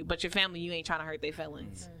argument with you, but your family, you ain't trying to hurt their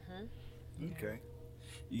feelings. Okay.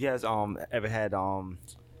 You guys ever had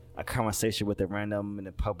a conversation with a random in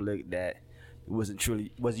the public that wasn't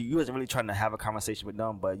really trying to have a conversation with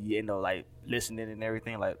them, but you end up like listening and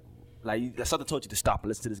everything, like something told you to stop and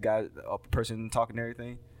listen to this guy, a person talking and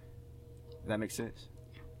everything. Does that make sense?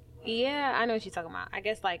 Yeah, I know what you're talking about. I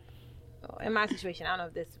guess like in my situation, I don't know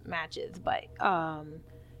if this matches, but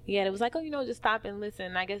yeah, it was like, oh, just stop and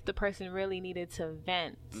listen. I guess the person really needed to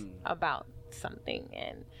vent about something,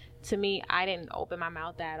 and to me, I didn't open my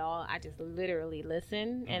mouth at all. I just literally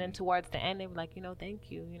listened, and then towards the end, they were like,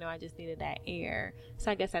 thank you. I just needed that air.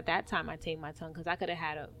 So I guess at that time, I tamed my tongue because I could have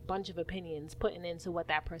had a bunch of opinions putting into what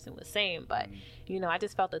that person was saying, but I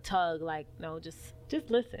just felt a tug, like, no, just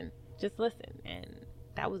listen, and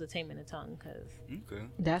that was a taming the tongue, because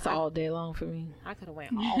that's all day long for me. I could have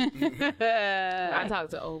went off. I talk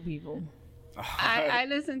to old people. I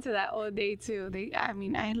listen to that all day too. I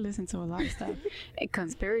listen to a lot of stuff,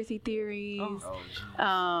 conspiracy theories.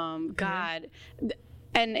 God,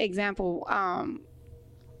 an example.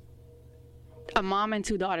 A mom and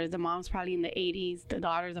two daughters. The mom's probably in the 80s. The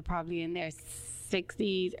daughters are probably in their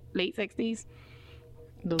 60s, late 60s.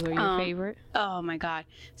 Those are your favorite? Oh my God!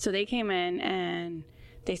 So they came in and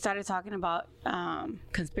they started talking about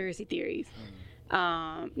conspiracy theories.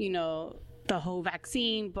 The whole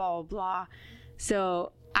vaccine, blah, blah, blah.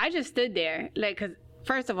 So I just stood there, like, because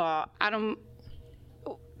first of all,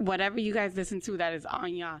 whatever you guys listen to, that is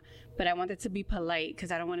on y'all. But I wanted to be polite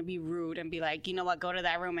because I don't want to be rude and be like, you know what, go to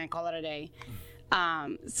that room and call it a day.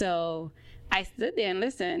 So I stood there and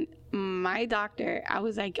listened. My doctor, I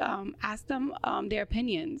was like, ask them their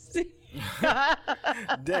opinions.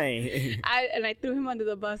 Dang. I threw him under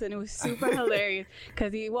the bus, and it was super hilarious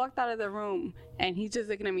because he walked out of the room and he's just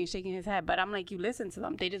looking at me and shaking his head. But I'm like, you listen to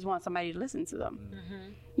them. They just want somebody to listen to them.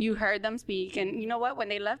 You heard them speak, and you know what? When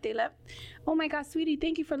they left. Oh my God, sweetie,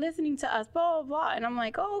 thank you for listening to us. Blah blah blah. And I'm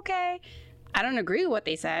like, oh, okay. I don't agree with what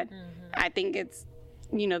they said. I think it's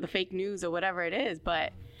the fake news or whatever it is,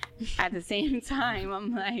 but at the same time,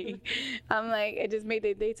 I'm like, it just made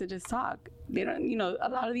their day to just talk. They don't, a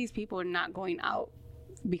lot of these people are not going out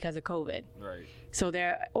because of COVID. Right. So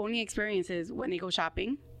their only experience is when they go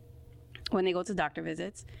shopping, when they go to doctor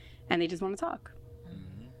visits, and they just want to talk.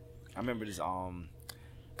 I remember this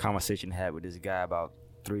conversation I had with this guy about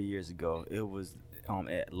 3 years ago. It was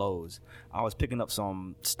at Lowe's. I was picking up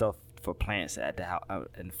some stuff for plants at the house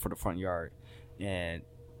and for the front yard, and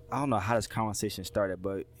I don't know how this conversation started,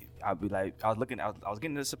 but I'd be like, I was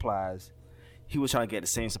getting the supplies. He was trying to get the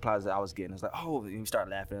same supplies that I was getting. It's like, oh, and we started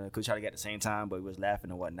laughing because we tried to get at the same time, but he was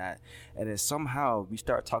laughing and whatnot. And then somehow we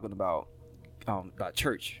started talking about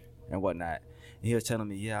church and whatnot. And he was telling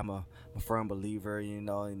me, yeah, I'm a firm believer, and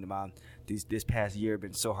this past year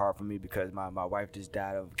been so hard for me because my wife just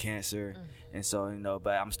died of cancer, and so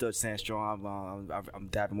but I'm still staying strong. I'm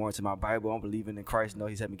diving more into my Bible. I'm believing in Christ.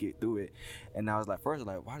 He's helped me get through it. And I was like, first,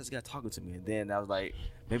 why is this guy talking to me? And then I was like,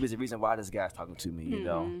 maybe it's the reason why this guy's talking to me,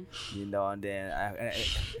 And then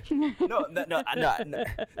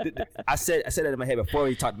I said that in my head before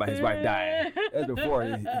he talked about his wife dying. That was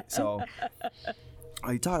before, so.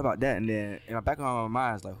 He talked about that, and then in the back of my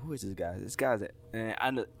mind, it's like, who is this guy? This guy's,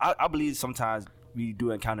 and I believe sometimes we do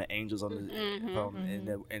encounter angels on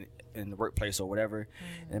in the workplace or whatever.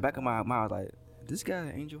 In the back of my mind, I was like, this guy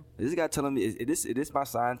an angel? Is this guy telling me is this my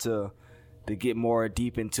sign to get more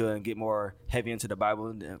deep into and get more heavy into the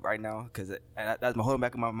Bible right now? Because that's my whole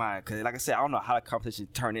back of my mind. Because like I said, I don't know how the conversation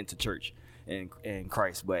turned into church and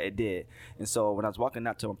Christ, but it did. And so when I was walking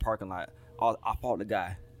out to my parking lot, I followed the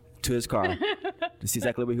guy to his car to see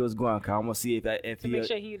exactly where he was going. Cause I want to see if he make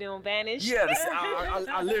sure he don't vanish. Yeah,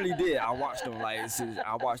 I literally did. I watched him I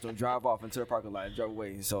watched him drive off into the parking lot and drive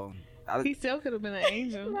away. So he still could have been an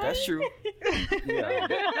angel. That's true. Yeah,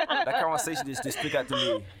 that conversation just stuck out to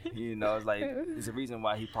me. It's like there's a reason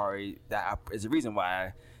why there's a reason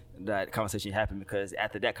why that conversation happened, because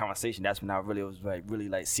after that conversation, that's when I really was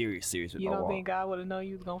really serious with you my don't walk. think God would have known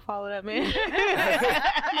you was gonna follow that man?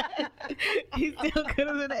 He still could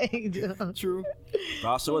have been an angel. True. But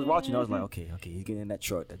I also was watching. I was like, okay, he's getting in that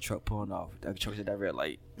truck pulling off. That truck's at that red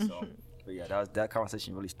light. So, but yeah, that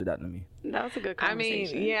conversation really stood out to me. That was a good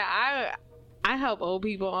conversation. I mean, yeah, I help old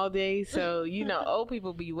people all day, so old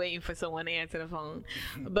people be waiting for someone to answer the phone.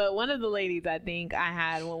 But one of the ladies I think I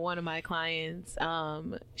had with one of my clients,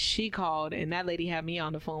 she called, and that lady had me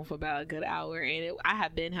on the phone for about a good hour, and I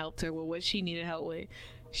had been helped her with what she needed help with.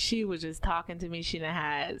 She was just talking to me. She done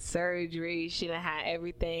had surgery. She done had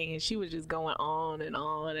everything, and she was just going on and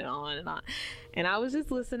on and on and on. And I was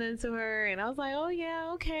just listening to her, and I was like, oh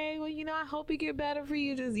yeah, okay, well I hope it get better for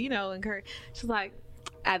you. Just encourage. She's like,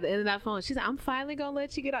 at the end of that phone, she's like, I'm finally gonna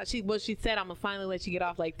let you get off. She said, I'm gonna finally let you get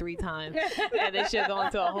off like 3 times, and then she'll go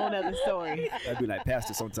into a whole nother story. That'd be like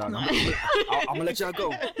Pastor sometimes. I'm gonna let y'all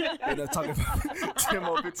go. And they're talking for 10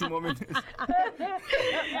 more, 15 more minutes.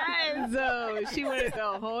 And so she went into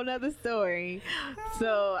a whole nother story.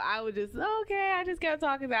 So I was just, okay, I just kept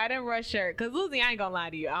talking to her. I didn't rush her. Because Lucy, I ain't gonna lie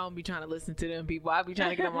to you. I don't be trying to listen to them people. I be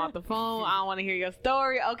trying to get them off the phone. I don't want to hear your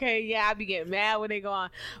story. Okay, yeah, I be getting mad when they go on.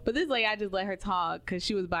 But this lady, I just let her talk because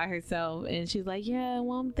she was by herself. And she's like, yeah,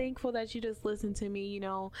 well, I'm thankful that you just listened to me. You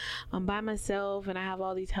know, I'm by myself and I have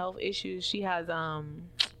all these health issues. She has, oh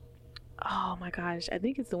my gosh, I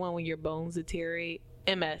think it's the one when your bones deteriorate.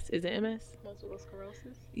 MS. Is it MS? Multiple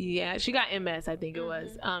sclerosis? Yeah, she got MS, I think it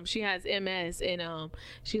was. She has MS, and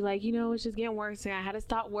she's like, you know, it's just getting worse. And I had to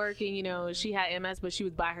stop working. You know, she had MS, but she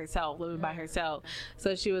was by herself, living by herself.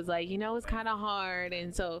 So she was like, you know, it's kind of hard.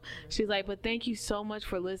 And so she's like, but thank you so much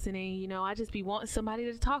for listening. You know, I just be wanting somebody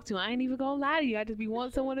to talk to. I ain't even gonna lie to you. I just be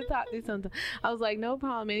wanting someone to talk to sometimes. I was like, no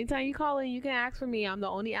problem. Anytime you call in, you can ask for me. I'm the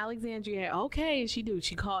only Alexandria. Okay, and she do.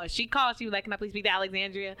 She called. She was like, can I please speak to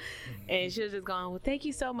Alexandria? And she was just going, well, thank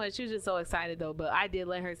you so much. She was just so excited though. But I did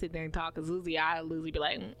let her sit there and talk because Lucy be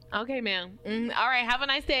like, okay, ma'am. All right, have a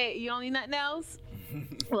nice day. You don't need nothing else?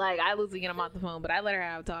 Like, I Lucy get him off the phone, but I let her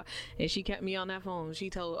have a talk, and she kept me on that phone. She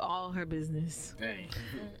told all her business. Dang.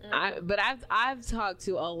 But I've talked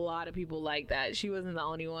to a lot of people like that. She wasn't the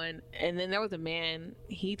only one. And then there was a man.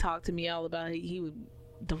 He talked to me all about he was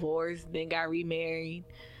divorced, then got remarried.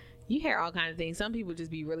 You hear all kinds of things. Some people just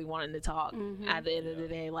be really wanting to talk at the end of the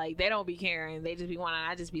day. Like, they don't be caring. They just be wanting,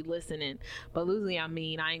 I just be listening. But usually, I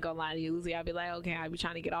ain't gonna lie to you. Usually, I'll be like, okay, I'll be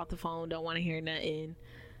trying to get off the phone. Don't want to hear nothing.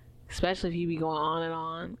 Especially if you be going on and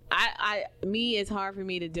on. It's hard for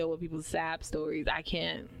me to deal with people's sad stories. I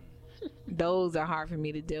can't. Those are hard for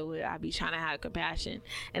me to deal with. I be trying to have compassion.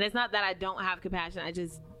 And it's not that I don't have compassion. I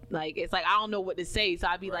just, like, it's like I don't know what to say. So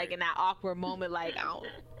I be like in that awkward moment, like,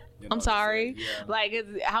 I'm sorry. Yeah. Like,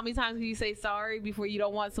 how many times can you say sorry before you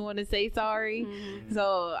don't want someone to say sorry?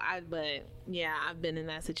 So, I've been in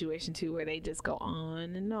that situation too where they just go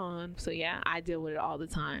on and on. So, yeah, I deal with it all the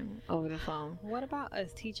time over the phone. What about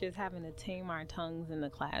us teachers having to tame our tongues in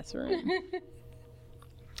the classroom?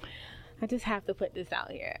 I just have to put this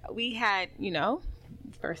out here. We had,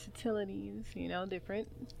 versatilities, different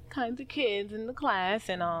kinds of kids in the class.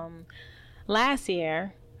 And last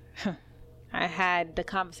year... I had the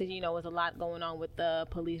conversation, with a lot going on with the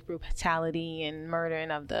police brutality and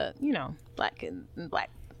murdering of the, black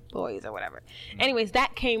boys or whatever. Anyways,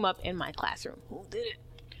 that came up in my classroom. Who did it?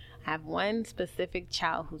 I have one specific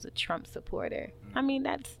child who's a Trump supporter. I mean,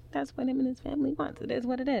 that's what him and his family wants. It is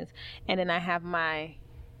what it is. And then I have my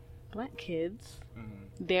black kids.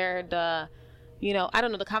 They're the, I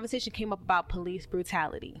don't know, the conversation came up about police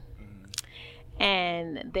brutality.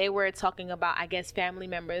 And they were talking about, I guess, family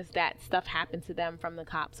members that stuff happened to them from the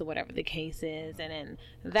cops or whatever the case is. And then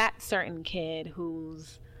that certain kid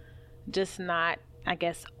who's just not, I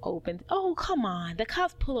guess, open. Oh, come on. The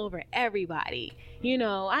cops pull over everybody.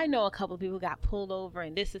 I know a couple of people got pulled over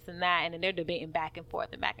and this and that. And then they're debating back and forth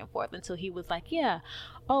until he was like, yeah,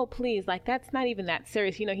 oh, please. Like, that's not even that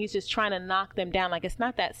serious. He's just trying to knock them down. Like, it's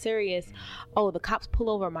not that serious. Oh, the cops pull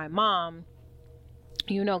over my mom.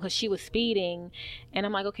 Because she was speeding. And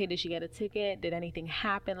I'm like, okay, did she get a ticket? Did anything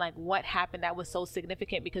happen? Like, what happened that was so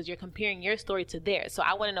significant? Because you're comparing your story to theirs. So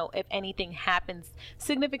I want to know if anything happens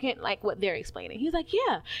significant, like what they're explaining. He's like,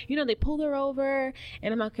 yeah, they pulled her over.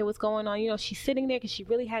 And I'm like, okay, what's going on? She's sitting there because she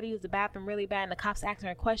really had to use the bathroom really bad. And the cops asking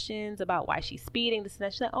her questions about why she's speeding. This and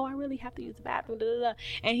that. She's like, oh, I really have to use the bathroom. Da, da, da.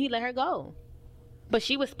 And he let her go. But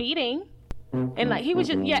she was speeding. And like he was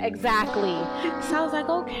just, yeah, exactly. So I was like,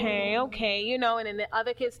 okay, and then the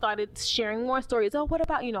other kids started sharing more stories. Oh, what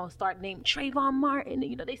about, start naming Trayvon Martin,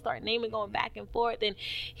 they start naming, going back and forth. And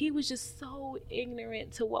he was just so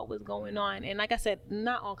ignorant to what was going on. And like I said,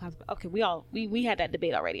 not all kinds of, okay, we had that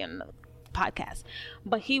debate already on the podcast,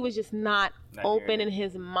 but he was just not open in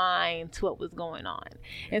his mind to what was going on.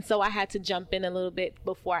 And so I had to jump in a little bit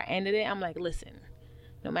before I ended it. I'm like, listen,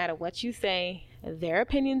 no matter what you say, their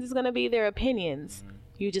opinions is going to be their opinions.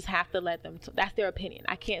 You just have to let them. That's their opinion.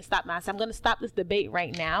 I can't stop myself. I'm going to stop this debate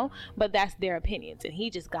right now, but that's their opinions. And he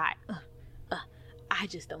just got, I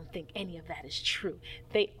just don't think any of that is true.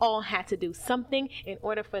 They all had to do something in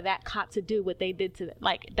order for that cop to do what they did to,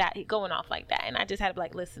 like, that, going off like that. And I just had to be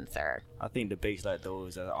like, listen, sir. I think debates like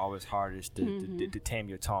those are always hardest to tame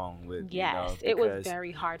your tongue with. Yes, it was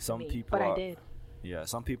very hard for me, but I did. Yeah,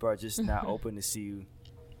 some people are just not open to see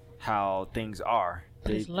how things are.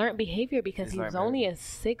 But it's learned behavior because he was only a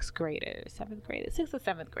 6th or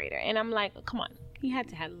 7th grader. And I'm like, come on, he had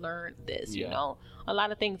to have learned this, you Yeah. know. A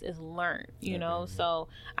lot of things is learned, you know. So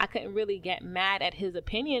I couldn't really get mad at his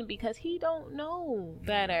opinion because he don't know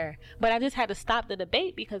better. But I just had to stop the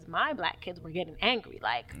debate because my black kids were getting angry,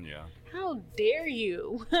 like, Yeah. how dare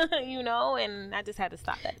you, you know. And I just had to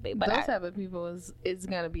stop that debate. But Those type of people is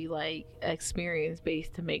gonna be like experience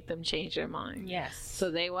based to make them change their mind. yes,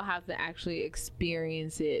 So they will have to actually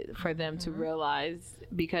experience it for them to realize,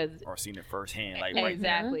 because Or seen it firsthand, like right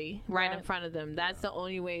exactly right in Right. front of them. That's the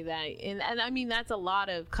only way that, and I mean that's a lot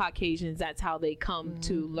of Caucasians. That's how they come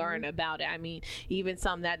to learn about it. I mean, even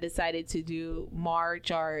some that decided to do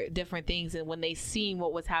march or different things, and when they seen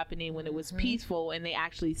what was happening when it was peaceful, and they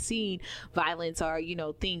actually seen violence or, you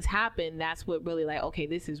know, things happen, that's what really like, okay,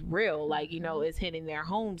 this is real. Like, you know, it's hitting their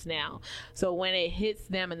homes now. So when it hits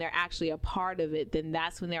them and they're actually a part of it, then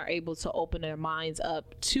that's when they're able to open their minds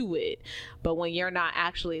up to it. But when you're not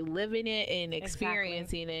actually living it and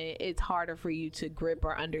experiencing it, it's harder for you to grip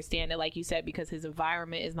or understand it, like you said, because his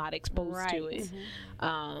environment is not exposed to Right. it. It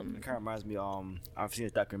kind of reminds me. I've seen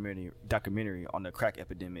this documentary on the crack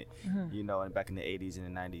epidemic. You know, back in the 80s and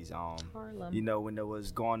the 90s. Harlem. You know, when there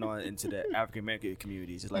was going on into the African American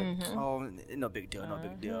communities, it's like, oh, no big deal, no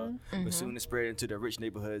big deal. But soon it spread into the rich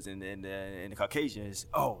neighborhoods and the Caucasians.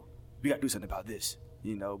 Oh, we got to do something about this.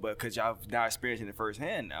 You know, but because y'all now experiencing it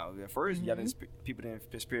firsthand now. At first, y'all didn't people didn't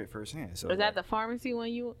experience it firsthand. So Was that the pharmacy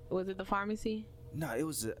when was it the pharmacy? No, it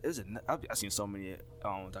was. I've seen so many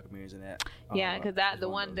documentaries in that. Yeah, because the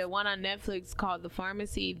one one on Netflix called The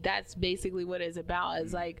Pharmacy, that's basically what it's about.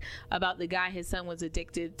 It's like about the guy, his son was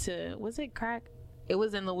addicted to, was it crack? It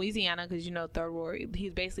was in Louisiana, because, you know, third world.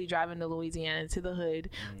 He's basically driving to Louisiana, to the hood,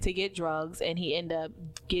 to get drugs, and he ended up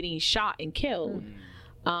getting shot and killed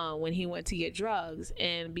when he went to get drugs.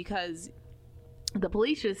 And because the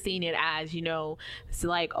police just seen it as, you know, it's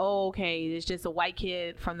like, oh, okay, it's just a white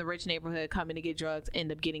kid from the rich neighborhood coming to get drugs,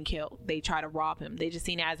 end up getting killed. They try to rob him. They just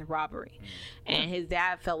seen it as a robbery. And his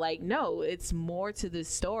dad felt like, no, it's more to this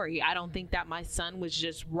story. I don't think that my son was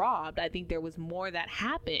just robbed. I think there was more that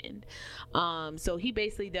happened. So he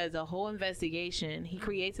basically does a whole investigation. He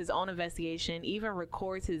creates his own investigation, even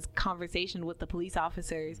records his conversation with the police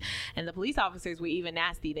officers. And the police officers were even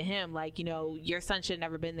nasty to him, like, you know, your son should have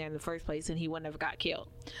never been there in the first place, and he would never got killed.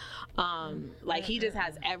 Like, he just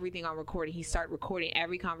has everything on recording. He started recording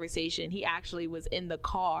every conversation. He actually was in the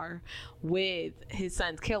car with his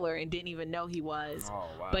son's killer and didn't even know he was. Oh,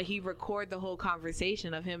 wow. But he recorded the whole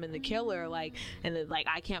conversation of him and the killer, like, and then, like,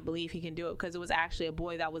 I can't believe he can do it, because it was actually a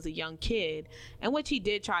boy that was a young kid, and which he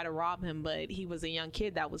did try to rob him, but he was a young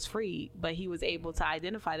kid that was free, but he was able to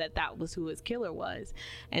identify that that was who his killer was.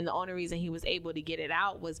 And the only reason he was able to get it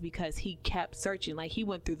out was because he kept searching. Like, he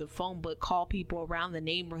went through the phone book, called people around the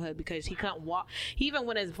neighborhood, because he couldn't walk. He even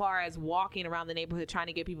went as far as walking around the neighborhood trying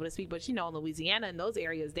to get people to speak. But, you know, in Louisiana, in those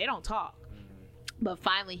areas, they don't talk. But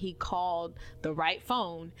finally, he called the right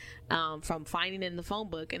phone from finding in the phone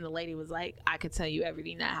book, and the lady was like, I could tell you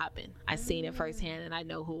everything that happened. I seen it firsthand, and I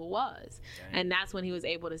know who it was. And that's when he was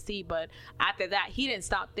able to see. But after that, he didn't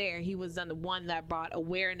stop there. He was the one that brought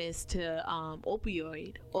awareness to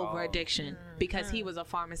opioid over addiction, because he was a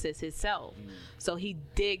pharmacist himself. So he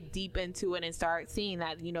dig deep into it and started seeing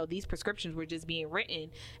that, you know, these prescriptions were just being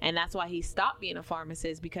written. And that's why he stopped being a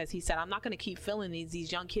pharmacist, because he said, I'm not going to keep filling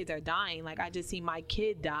these young kids are dying. Like, I just see my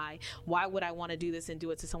kid die. Why would I want to do this and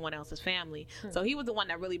do it to someone else's family? So he was the one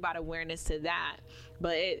that really brought awareness to that.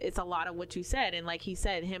 But it's a lot of what you said. And like he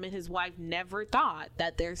said, him and his wife never thought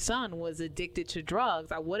that their son was addicted to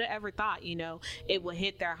drugs. I would have ever thought, you know, it would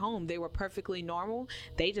hit their home. They were perfectly normal.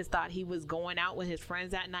 They just thought he was going out with his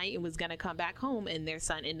friends that night and was going to come back home, and their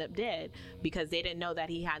son ended up dead, because they didn't know that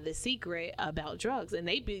he had this secret about drugs. And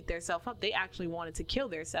they beat themselves up. They actually wanted to kill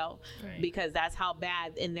themselves, because that's how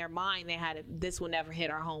bad in their mind they had it. This will never hit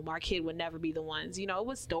our home. Our kid would never be the ones. You know, it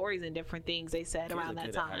was stories and different things they said around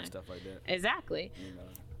that time. Stuff like that. Exactly. You know.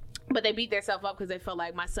 But they beat themselves up because they felt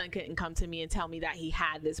like my son couldn't come to me and tell me that he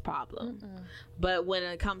had this problem. But when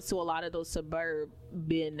it comes to a lot of those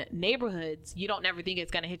suburban neighborhoods, you don't never think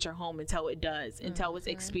it's going to hit your home until it does, until it's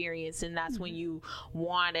experienced. And that's when you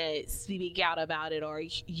want to speak out about it, or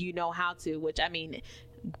you know how to, which, I mean,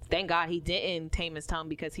 thank God he didn't tame his tongue,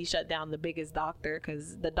 because he shut down the biggest doctor,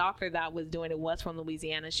 because the doctor that was doing it was from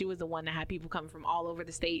Louisiana. She was the one that had people coming from all over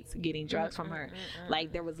the states getting drugs from her.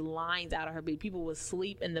 Like, there was lines out of her, people would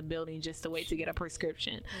sleep in the building just to wait to get a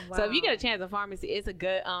prescription. So if you get a chance, a pharmacy, it's a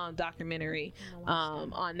good documentary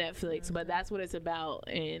on Netflix. But that's what it's about,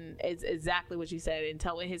 and it's exactly what you said.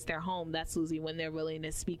 Until it hits their home, that's usually when they're willing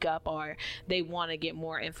to speak up, or they want to get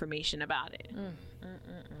more information about it.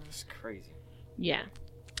 It's crazy. Yeah.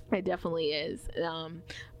 It definitely is.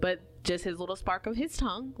 But just his little spark of his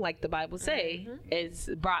tongue, like the Bible say, is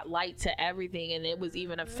brought light to everything, and it was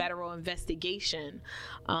even a federal investigation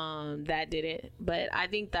that did it. But I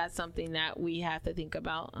think that's something that we have to think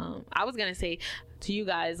about. I was gonna say to you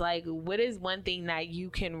guys, like, what is one thing that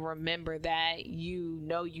you can remember that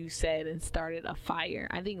you said and started a fire?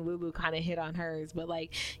 I think Lulu kind of hit on hers, but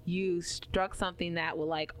like you struck something that will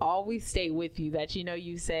like always stay with you that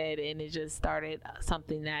you said, and it just started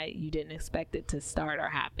something that you didn't expect it to start or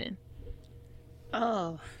happen.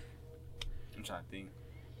 Oh, I'm trying to think.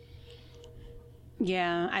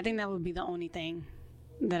 Yeah, I think that would be the only thing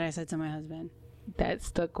that I said to my husband. That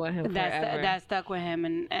stuck with him forever. That stuck with him,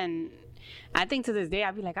 and I think to this day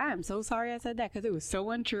I'd be like, I am so sorry I said that because it was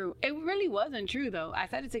so untrue. It really wasn't true though. I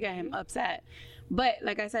said it to get him upset, but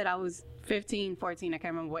like I said, I was 15, 14. I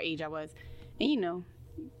can't remember what age I was, and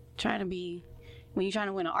trying to be, when you're trying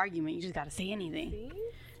to win an argument, you just got to say anything.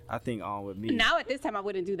 I think with me Now at this time I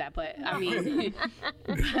wouldn't do that, but I mean,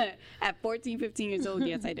 but at 14, 15 years old,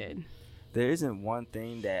 yes, I did. there isn't one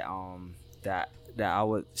thing that that I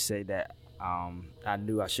would say that I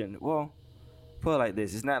knew I shouldn't. Well, put it like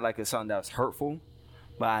this: it's not like it's something that was hurtful,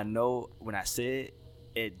 but I know when I say it,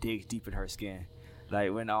 it digs deep in her skin.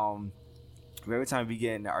 Like when every time we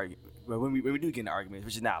get in the argument, when we do get in arguments,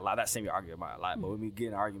 which is not a lot. I'm not saying we argue about a lot, but when we get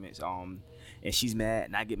in arguments, and she's mad,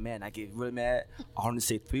 and I get mad, and I get really mad, I only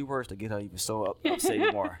say 3 words to get her even so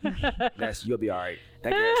upset more. That's "you'll be all right."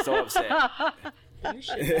 That gets her so upset. You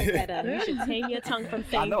should set that up. You should tame your tongue from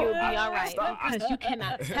saying know. you'll be I all right. stop. Because you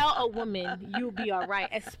cannot tell a woman you'll be all right,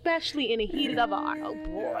 especially in the heat of a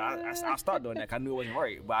I stopped doing that 'cause I knew it wasn't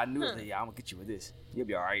right, but I knew it was like, I'm gonna get you with this. You'll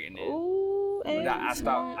be all right. And then Ooh, but I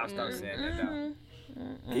stopped saying that now.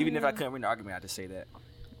 Even if I couldn't win the argument, I just say that.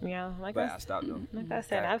 Yeah, like But I stopped though. Like I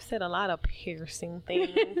said, I've said a lot of piercing things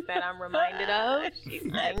that I'm reminded of. I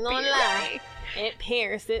ain't gonna lie. It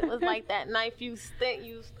pierced. It was like that knife you stab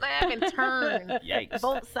and turn. Yikes.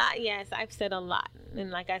 Both sides. Yes, I've said a lot. And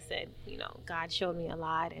like I said, God showed me a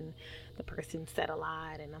lot, and the person said a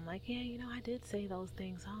lot. And I'm like, yeah, I did say those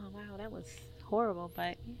things. Oh, wow, that was horrible.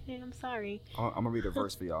 But yeah, I'm sorry. I'm gonna read a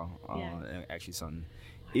verse for y'all. Yeah. And actually something.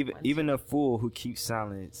 Even a fool who keeps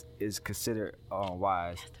silence is considered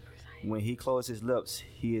wise. When he closes his lips,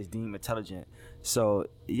 he is deemed intelligent. So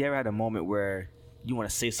you ever had a moment where you want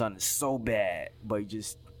to say something so bad, but you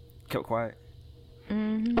just kept quiet?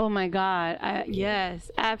 Mm-hmm. Oh my God! Yes,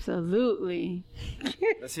 absolutely.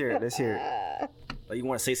 Let's hear it. Like you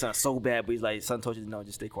want to say something so bad, but he's like, "Son told you no,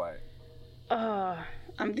 just stay quiet."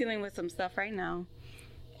 I'm dealing with some stuff right now,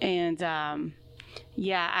 and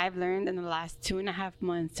yeah, I've learned in the last 2.5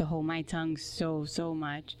 months to hold my tongue so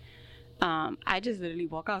much. I just literally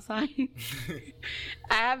walk outside.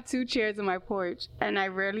 I have 2 chairs on my porch, and I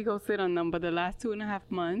rarely go sit on them. But the last 2.5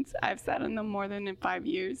 months, I've sat on them more than in 5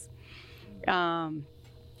 years. But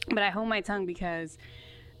I hold my tongue because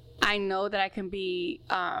I know that I can be.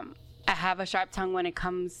 I have a sharp tongue when it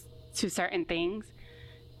comes to certain things.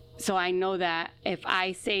 So I know that if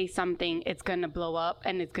I say something, it's gonna blow up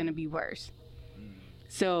and it's gonna be worse.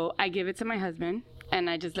 So I give it to my husband, and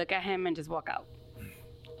I just look at him and just walk out.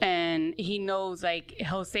 And he knows, like,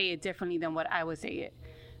 he'll say it differently than what I would say it.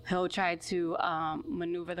 He'll try to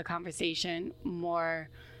maneuver the conversation more,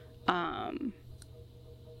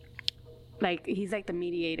 like, he's like the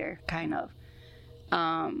mediator, kind of.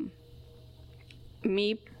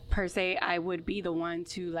 Me, per se, I would be the one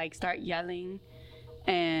to, like, start yelling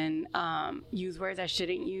and use words I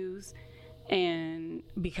shouldn't use, and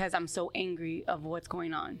because I'm so angry of what's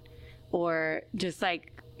going on. Or just,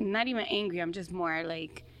 like, not even angry, I'm just more,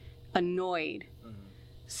 like, annoyed.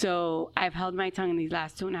 So I've held my tongue in these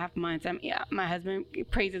last 2.5 months. My husband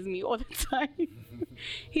praises me all the time.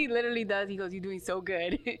 He literally does. He goes, "You're doing so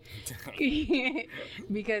good,"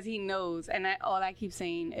 because he knows. And all I keep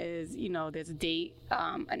saying is, there's a date,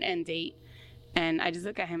 an end date, and I just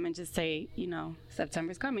look at him and just say,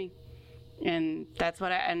 September's coming, and that's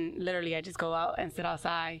what and literally I just go out and sit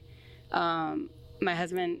outside. My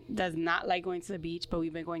husband does not like going to the beach, but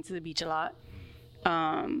we've been going to the beach a lot,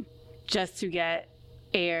 just to get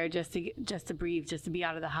air, just to breathe, just to be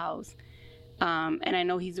out of the house. And I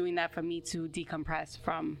know he's doing that for me to decompress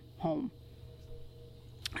from home.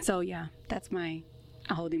 So yeah, that's my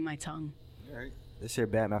holding my tongue. All right. Let's hear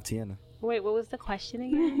Bad Mouth Tiana. Wait, what was the question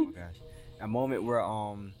again? Oh gosh. A moment where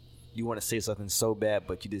you want to say something so bad,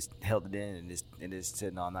 but you just held it in and just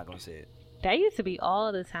said, "No, I'm not gonna say it." That used to be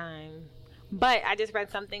all the time. But I just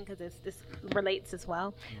read something because this relates as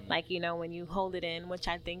well. Like, when you hold it in, which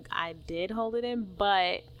I think I did hold it in,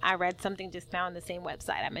 but I read something just now on the same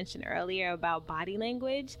website I mentioned earlier about body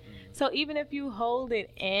language. So even if you hold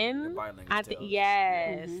it in, I think,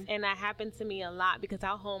 yes. And that happens to me a lot because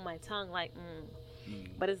I'll hold my tongue like,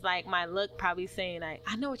 but it's like my look probably saying, like,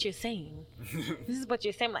 I know what you're saying. This is what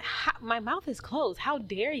you're saying. Like, my mouth is closed. How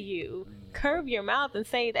dare you curve your mouth and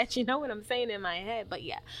say that you know what I'm saying in my head? But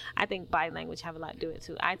yeah, I think body language have a lot to do with it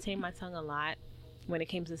too. I tame my tongue a lot when it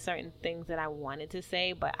came to certain things that I wanted to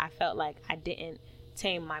say, but I felt like I didn't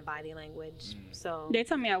tame my body language. So they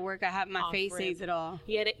tell me at work I have my face says it all.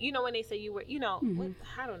 Yeah, when they say you were, what,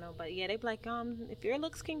 I don't know, but yeah, they be like, if your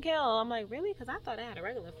looks can kill. I'm like, really? Because I thought I had a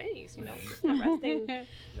regular face. Resting.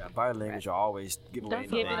 Yeah, body language will always give away. Don't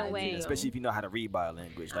give it away. Especially if you know how to read body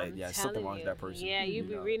language. Like, something wrong with that person. Yeah, you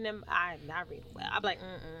be reading them. I read well. I'm like,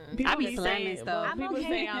 I be slamming stuff. People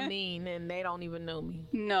say I'm mean and they don't even know me.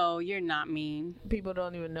 No, you're not mean. People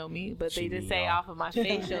don't even know me, but they just say off of my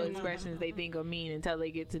facial expressions they think are mean until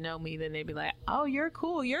they get to know me. Then they be like, "Oh, you're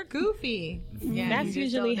cool. You're goofy." Yeah, that's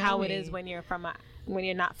usually how it is when you're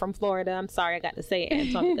not from Florida. I'm sorry, I got to say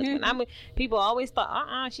it, Antoine, because when people always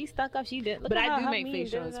thought, she's stuck up. She did. But I do make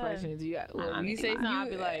facial expressions. You say something, I'll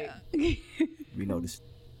be like, "We noticed."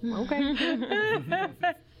 Okay.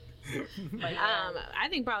 I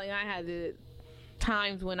think probably I had the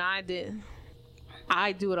times when I do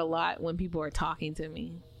it a lot when people are talking to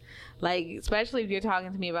me. Like, especially if you're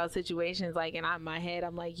talking to me about situations, like, and in my head,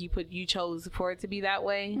 I'm like, you chose for it to be that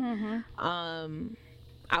way.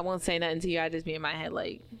 I won't say nothing to you. I just be in my head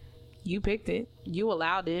like, you picked it. You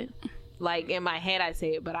allowed it. Like, in my head, I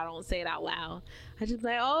say it, but I don't say it out loud. I just be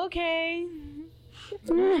like, okay.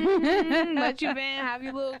 Let you vent, have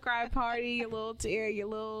your little cry party, your little tear, your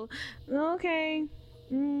little, okay.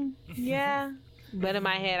 Yeah. But in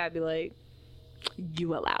my head, I'd be like,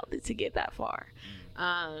 you allowed it to get that far.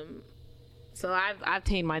 So I've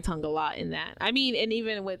tamed my tongue a lot in that. I mean, and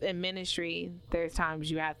even in ministry, there's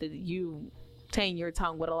times you tame your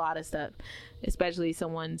tongue with a lot of stuff. Especially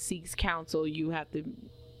someone seeks counsel, you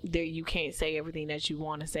can't say everything that you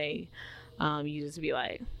want to say. You just be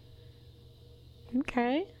like,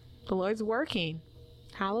 okay, the Lord's working.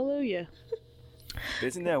 Hallelujah.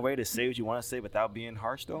 Isn't there a way to say what you want to say without being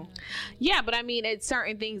harsh, though? Yeah, but I mean, it's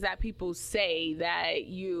certain things that people say that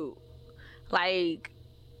you, like,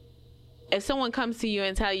 if someone comes to you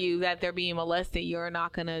and tell you that they're being molested, you're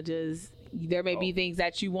not going to just, there may be things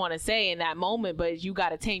that you want to say in that moment, but you got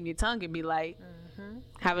to tame your tongue and be like,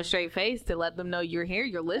 have a straight face to let them know you're here,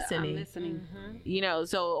 you're listening. I'm listening.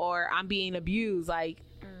 Or I'm being abused, like,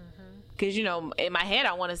 because, in my head,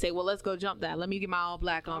 I want to say, well, let's go jump that. Let me get my all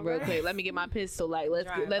black on real quick. Let me get my pistol. Like, let's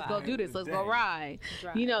go do this. Let's go ride.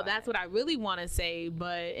 That's what I really want to say.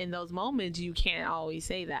 But in those moments, you can't always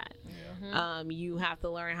say that. You have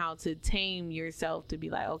to learn how to tame yourself to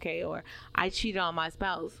be like, okay, or I cheated on my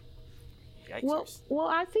spouse. Well,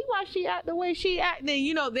 I see why she act the way she act.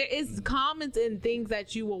 Then there is comments and things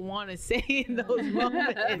that you will want to say in those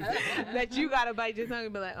moments that you gotta bite your tongue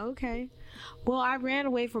and be like, okay, well, I ran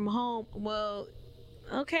away from home. Well,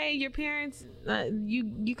 okay, your parents, you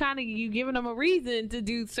giving them a reason to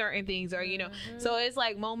do certain things, or So it's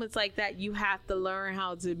like moments like that. You have to learn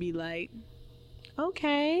how to be like,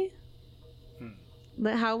 okay.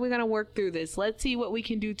 But how are we gonna work through this? Let's see what we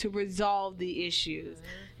can do to resolve the issues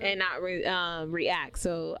and not react.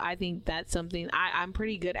 So I think that's something I'm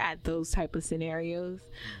pretty good at, those type of scenarios.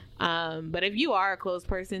 But if you are a close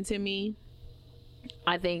person to me,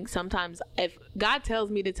 I think sometimes if God tells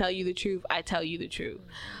me to tell you the truth, I tell you the truth.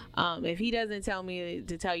 If he doesn't tell me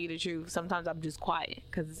to tell you the truth, sometimes I'm just quiet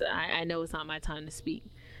because I know it's not my time to speak.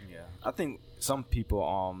 Yeah, I think some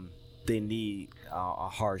people they need a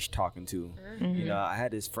harsh talking to. I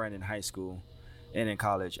had this friend in high school and in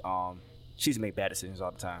college. She used to make bad decisions all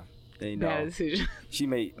the time. And, bad decisions. She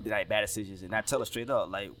made bad decisions, and I tell her straight up,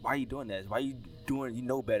 like, why are you doing this? Why are you doing? You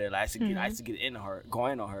know better. Like, I used to get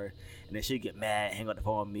going on her, and then she'd get mad, hang up the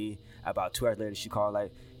phone with me. About 2 hours later, she called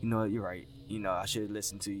like, you're right. I should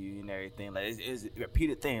listen to you and everything. Like, it's a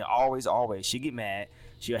repeated thing. Always. She get mad.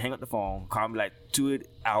 She'll hang up the phone, call me like 2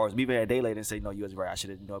 hours, be back a day later and say, no, you was right. I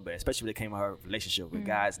should have known better. Especially when it came to her relationship with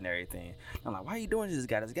guys and everything. I'm like, why are you doing this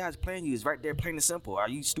guy? This guy's playing you. He's right there, plain and simple. Are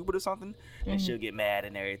you stupid or something? And she'll get mad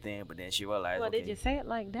and everything, but then she realize, well, did you say it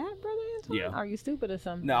like that, brother Antoine? Yeah. Are you stupid or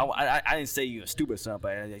something? No, I didn't say you're stupid or something,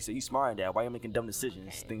 but I said you smart in that. Why are you making dumb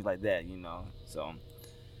decisions? Things like that, So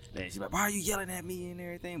then she's like, why are you yelling at me and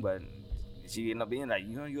everything? But she ended up being like,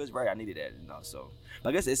 you was right. I needed that, So, but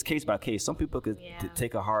I guess it's case by case. Some people could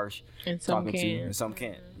take a harsh and some talking to you, can. and some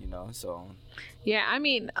can't. So. Yeah, I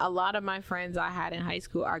mean, a lot of my friends I had in high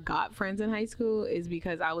school, or got friends in high school, is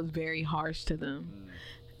because I was very harsh to them.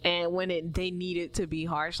 And when they needed to be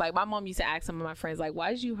harsh, like my mom used to ask some of my friends, like,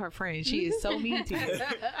 why is you her friend? She is so mean to you.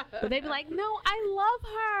 But they'd be like, no, I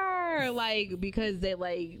love her. Like, because they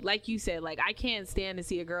like you said, like, I can't stand to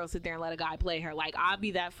see a girl sit there and let a guy play her. Like, I'll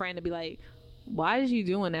be that friend to be like, why is you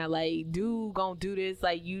doing that? Like, dude gonna do this?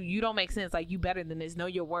 Like, you don't make sense. Like, you better than this. Know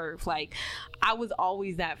your worth. Like, I was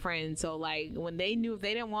always that friend. So, like, when they knew if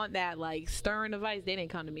they didn't want that, like, stirring device, they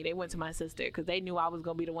didn't come to me. They went to my sister because they knew I was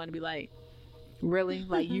gonna be the one to be like, really?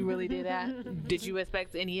 Like, you really did that? Did you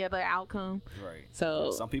expect any other outcome? Right.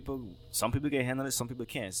 So some people can handle it. Some people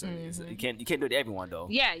can't. So you can't do it to everyone though.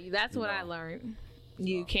 Yeah, that's what I learned.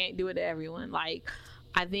 You can't do it to everyone. Like,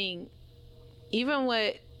 I think even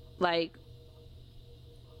with like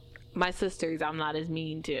my sisters, I'm not as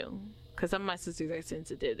mean to, because some of my sisters are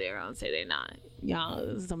sensitive. They're gonna say they're not.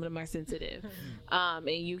 Y'all, some of them are sensitive, and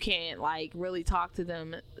you can't like really talk to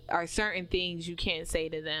them. Or certain things you can't say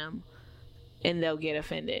to them, and they'll get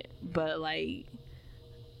offended. But like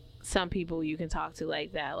some people you can talk to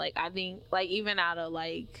like that. Like, I think like even out of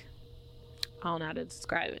like, I don't know how to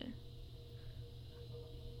describe it.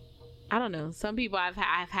 I don't know. Some people I've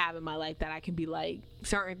had in my life that I can be like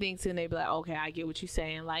certain things and they be like, okay, I get what you're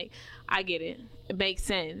saying. Like, I get it. It makes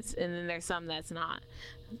sense. And then there's some that's not.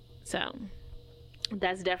 So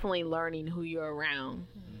that's definitely learning who you're around.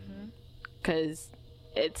 Because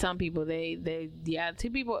it's some people, two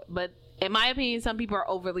people, but in my opinion, some people are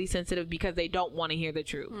overly sensitive because they don't want to hear the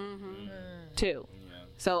truth too.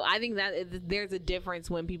 So I think that there's a difference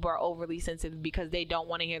when people are overly sensitive because they don't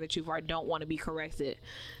want to hear the truth or don't want to be corrected.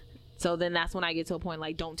 So then that's when I get to a point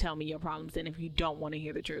like, don't tell me your problems then if you don't want to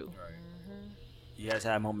hear the truth. Right. You guys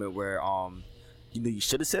had a moment where you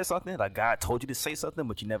should have said something, like God told you to say something,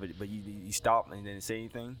 but you stopped and didn't say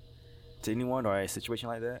anything to anyone, or a situation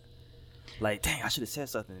like that? Like, dang, I should have said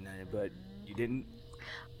something, but you didn't?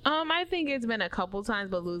 I think it's been a couple times,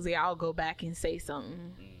 but usually I'll go back and say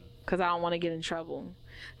something because I don't want to get in trouble.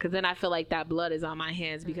 Because then I feel like that blood is on my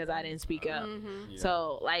hands because I didn't speak up. Yeah.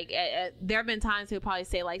 So, like, there have been times he'll probably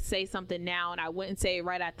say something now, and I wouldn't say it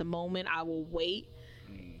right at the moment. I will wait.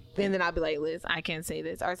 And then I'll be like, Liz, I can't say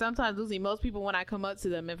this. Or sometimes, usually, most people, when I come up to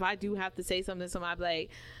them, if I do have to say something to someone, I'll be like,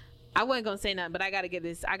 I wasn't going to say nothing, but I got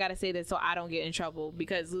to say this so I don't get in trouble,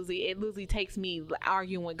 because it usually takes me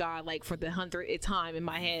arguing with God, like, for the 100th time in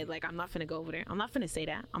my head. Like, I'm not finna go over there. I'm not finna say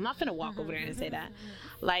that. I'm not finna walk over there and say that.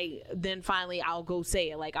 Like, then finally I'll go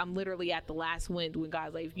say it. Like, I'm literally at the last wind when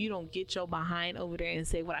God's like, if you don't get your behind over there and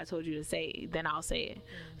say what I told you to say, then I'll say it.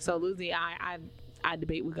 So, usually I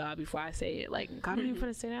debate with God before I say it. Like, God, I'm even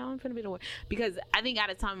finna say that. I'm finna be the one. Because I think at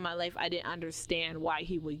a time in my life, I didn't understand why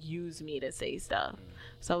he would use me to say stuff.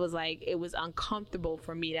 So it was uncomfortable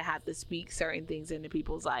for me to have to speak certain things into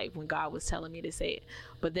people's life when God was telling me to say it.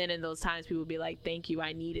 But then in those times, people would be like, thank you,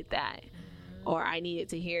 I needed that. Or I needed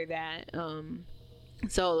to hear that.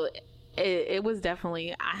 So it was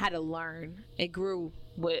definitely, I had to learn. It grew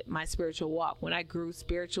with my spiritual walk. When I grew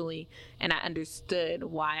spiritually and I understood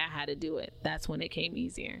why I had to do it, that's when it came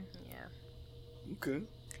easier. Yeah. Okay.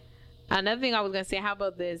 Another thing I was going to say, how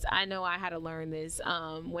about this? I know I had to learn this.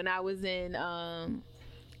 When I was in,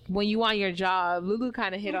 when you on your job, Lulu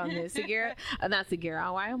kind of hit on this. Not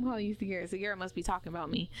Segura. Why am I calling you Segura? Segura must be talking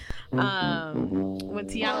about me. When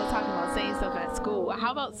Tiana was talking about saying stuff at school,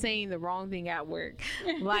 how about saying the wrong thing at work?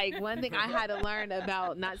 Like, one thing I had to learn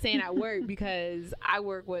about not saying at work, because I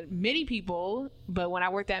work with many people, but when I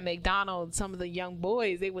worked at McDonald's, some of the young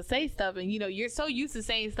boys, they would say stuff, and you're so used to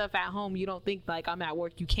saying stuff at home, you don't think like, I'm at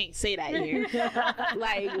work, you can't say that here.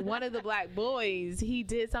 Like, one of the black boys, he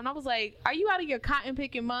did something. I was like, are you out of your cotton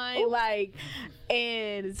picking mind? Like,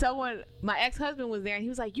 and my ex-husband was there, and he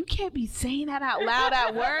was like, you can't be saying that out loud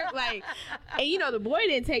at work. Like, and the boy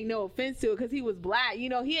didn't take no offense to it because he was black. He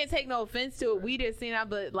didn't take no offense to it. We didn't see that,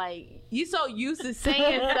 but like, you so used to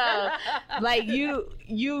saying stuff, like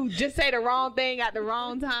you just say the wrong thing at the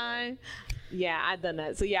wrong time. Yeah, I done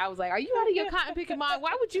that. So yeah, I was like, are you out of your cotton picking mind?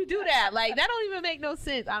 Why would you do that? Like, that don't even make no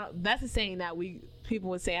sense. That's a saying that people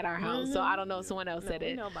would say at our house. So I don't know if someone else said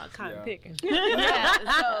it. We know about cotton picking. Yeah.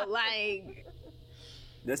 So like,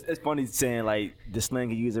 it's funny saying like the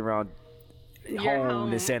slang you use around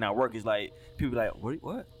home and saying at work is like, people be like,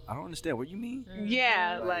 what? I don't understand. What do you mean?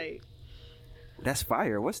 Yeah, like that's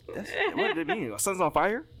fire. What did it mean? Sun's on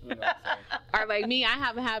fire? Or like me, I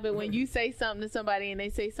have a habit when you say something to somebody and they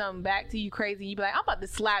say something back to you crazy, you be like, I'm about to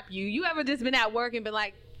slap you. You ever just been at work and been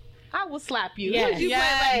like, I will slap you. Yes, You play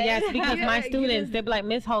like- yes, because my students, they're like,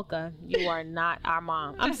 Miss Holka, you are not our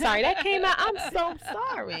mom. I'm sorry, that came out. I'm so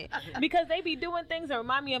sorry. Because they be doing things that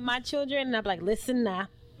remind me of my children, and I'm like, listen now.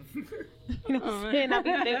 You know what I'm saying? I'll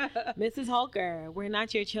be there, Mrs. Holker, we're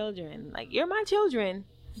not your children. Like, you're my children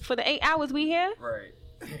for the 8 hours we here.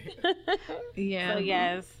 Right. Yeah. So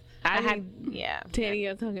yes, I had, yeah. Tanny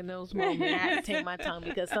your tongue in those moments. I had to take my tongue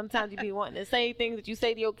because sometimes you be wanting to say things that you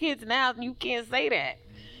say to your kids now, and you can't say that.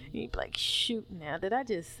 You be like, shoot, now did I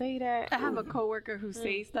just say that? I have a coworker who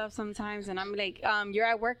says stuff sometimes, and I'm like, "You're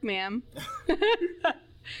at work, ma'am."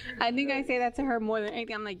 I think I say that to her more than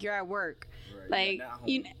anything. I'm like, "You're at work." Right.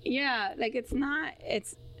 Like, yeah, like it's not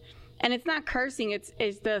cursing.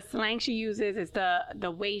 It's the slang she uses. It's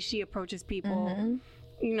the way she approaches people. Mm-hmm.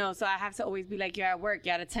 You know, so I have to always be like, "You're at work.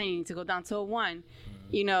 You're at a 10. You need to go down to a 1."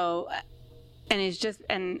 You know, and it's just,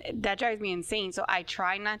 and that drives me insane. So I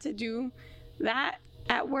try not to do that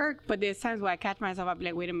at work, but there's times where I catch myself. I'll be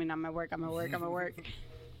like, "Wait a minute, I'm at work.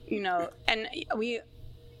 You know, and we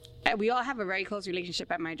all have a very close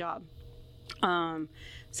relationship at my job.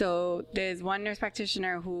 So there's one nurse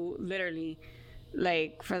practitioner who literally,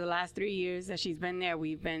 like, for the last 3 years that she's been there,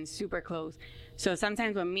 we've been super close. So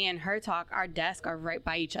sometimes when me and her talk, our desks are right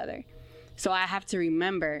by each other. So I have to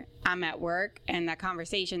remember I'm at work, and that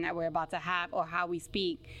conversation that we're about to have or how we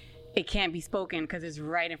speak, it can't be spoken because it's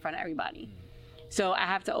right in front of everybody. So I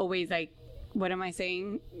have to always, like, what am I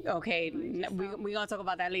saying? Okay, we're going to talk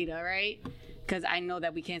about that later, right? Because I know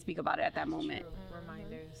that we can't speak about it at that moment.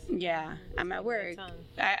 Reminders. Yeah, I'm at work.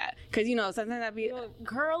 Because, you know, sometimes I'll be,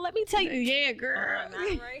 Girl, let me tell you. yeah, girl. Not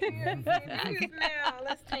right here. Now,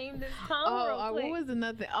 let's tame this tongue real quick. What was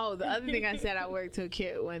another? Oh, the other thing I said I worked to a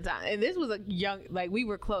kid one time, and this was a young, like we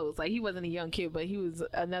were close. Like he wasn't a young kid, but he was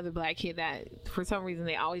another black kid that for some reason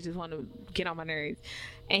they always just want to get on my nerves.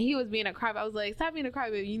 And he was being a crybaby. I was like, stop being a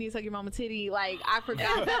crybaby. You need to suck your mama titty. Like I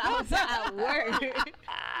forgot that I was at work.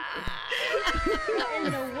 In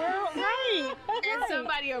the world, right? And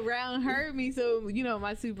somebody around heard me, so you know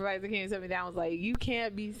my supervisor came and set me down. Was like, "You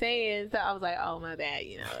can't be saying." So I was like, "Oh my bad,"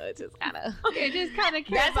 you know. It just kind of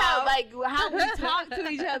That's how we talk to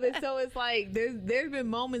each other. So it's like there's been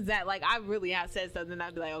moments that like I really have said something.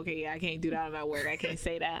 I'd be like, "Okay, yeah, I can't do that. I'm at work. I can't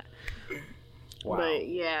say that." Wow. But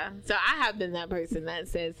yeah, so I have been that person that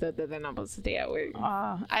says something that I'm supposed to stay at work.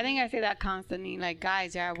 I think I say that constantly. Like,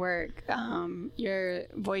 guys, you're at work. Your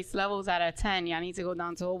voice level's at a 10. Y'all need to go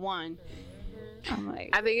down to a 1. I'm like,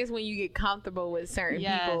 I think it's when you get comfortable with certain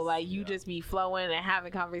Yes. people, like you just be flowing and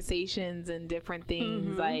having conversations and different things.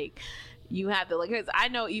 Mm-hmm. Like you have to, like, because I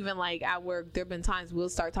know even like at work, there have been times we'll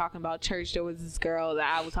start talking about church. There was this girl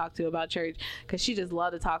that I would talk to about church because she just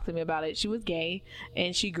loved to talk to me about it. She was gay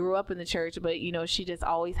and she grew up in the church, but you know, she just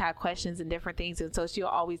always had questions and different things. And so she'll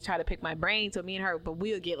always try to pick my brain. So me and her, but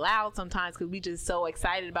we'll get loud sometimes because we just so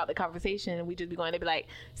excited about the conversation and we just be going to be like,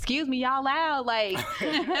 excuse me, y'all loud. Like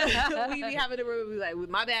we be having the room, we be like,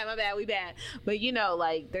 my bad, we bad. But you know,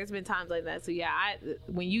 like there's been times like that. So yeah,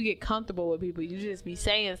 when you get comfortable with people, you just be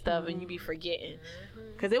saying stuff and you be forgetting.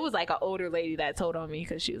 Because it was like an older lady that told on me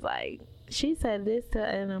because she was like, she said this to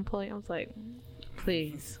an employee. I was like,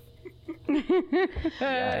 please.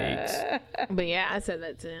 Yikes. But yeah, I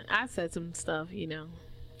said some stuff, you know.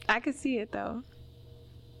 I could see it though.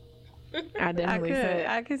 I definitely said.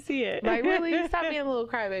 I could see it. Like, really? Stop being a little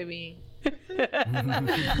crybaby. That's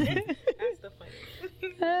the funny.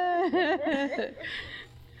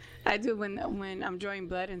 I do when I'm drawing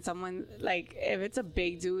blood and someone, like, if it's a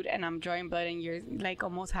big dude and I'm drawing blood and you're like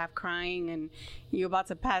almost half crying and you're about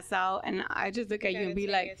to pass out and I just look at you and be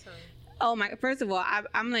like, oh my, first of all,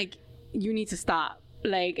 I'm like, you need to stop.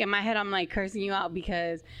 Like in my head, I'm like cursing you out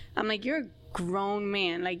because I'm like, you're a grown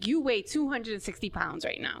man. Like you weigh 260 pounds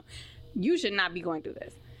right now. You should not be going through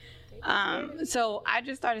this. So I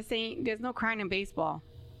just started saying, there's no crying in baseball.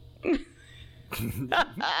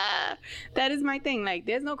 That is my thing. Like,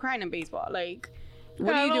 there's no crying in baseball. Like,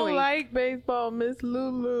 what are you doing? I don't like baseball, Miss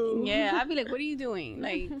Lulu. Yeah, I'd be like, what are you doing?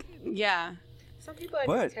 Like, yeah. Some people are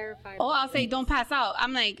But- just terrified. Oh, I'll say, don't pass out.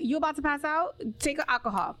 I'm like, you about to pass out? Take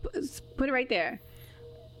alcohol. Put it right there.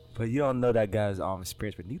 But you don't know that guy's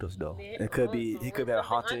experience with needles though. It could be he could have a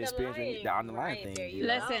haunted experience with the underlying thing.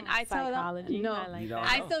 Listen, I tell them, Psychology, no, I like You don't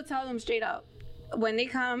I know. still tell them straight up. When they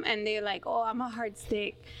come and they're like, oh, I'm a hard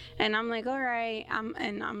stick. And I'm like, all right. I'm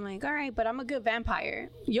like, all right, but I'm a good vampire.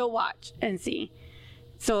 You'll watch and see.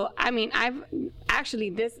 So, I mean, I've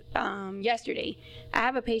actually yesterday, I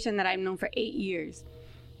have a patient that I've known for 8 years.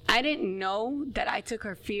 I didn't know that I took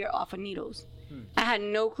her fear off of needles. I had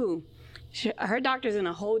no clue. Her doctor's in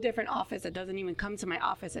a whole different office that doesn't even come to my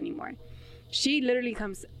office anymore. She literally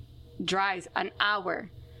drives an hour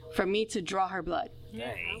for me to draw her blood.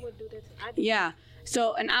 I would do this. Yeah.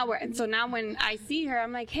 So an hour. And so now when I see her,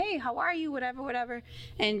 I'm like, hey, how are you? Whatever.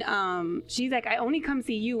 And she's like, I only come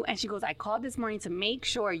see you. And she goes, I called this morning to make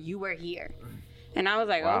sure you were here. And I was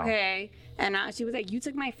like, okay. And she was like, you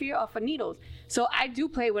took my fear off of needles. So I do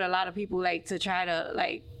play with a lot of people, like, to try to,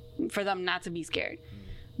 like, for them not to be scared.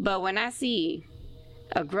 But when I see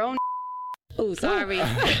a grown oh, sorry.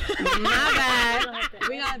 My bad.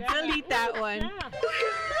 We gonna delete that one.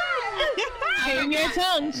 Tame your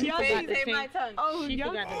tongue. She Y'all say my tongue. Oh, she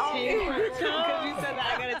forgot to tame her tongue. Because you said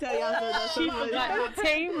that, I gotta tell y'all so that's She forgot to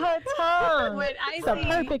tame her tongue. When I It's a see,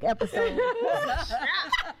 perfect episode.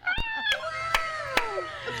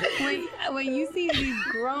 when you see these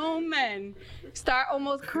grown men start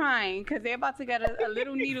almost crying because they're about to get a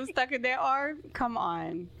little needle stuck in their arm, come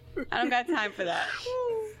on. I don't got time for that.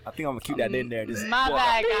 I think I'm gonna keep that in there. Just My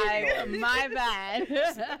bad, guys. My bad.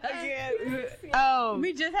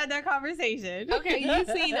 We just had that conversation. Okay, you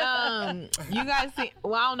seen you guys see?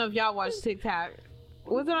 Well, I don't know if y'all watched TikTok.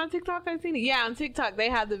 Was it on TikTok? I seen it. Yeah, on TikTok they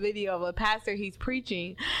have the video of a pastor. He's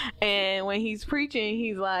preaching, and when he's preaching,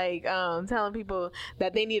 he's like telling people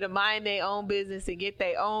that they need to mind their own business and get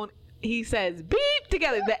their own. He says beep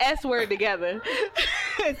together, the S word together,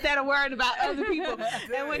 instead of worrying about other people.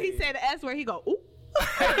 And when he said the S word, he go ooh.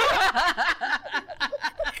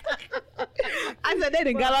 I said they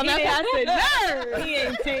done got on that pastor nerve. He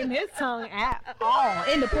ain't tamed his tongue at all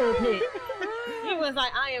in the pulpit. He was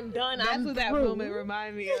like, I am done. That's I'm what that through. moment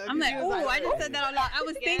reminded me of. I'm like, He was oh, I just said that out loud. I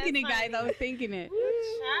was thinking it, guys. honey. I was thinking it.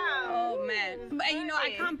 Oh, man. But, and, you know,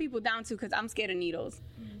 I calm people down, too, because I'm scared of needles.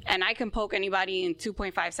 And I can poke anybody in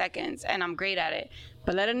 2.5 seconds, and I'm great at it.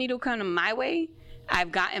 But let a needle come my way,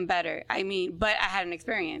 I've gotten better. I mean, but I had an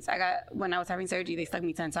experience. When I was having surgery, they stuck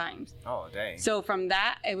me 10 times. Oh, dang. So from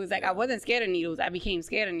that, it was like I wasn't scared of needles. I became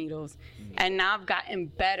scared of needles. And now I've gotten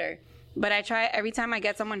better. But I try, every time I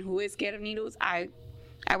get someone who is scared of needles, I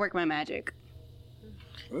work my magic.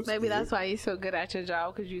 Maybe that's why you're so good at your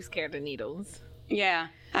job, because you're scared of needles. Yeah,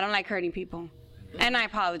 I don't like hurting people. And I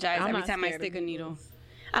apologize I'm every not time I scared stick of a needle.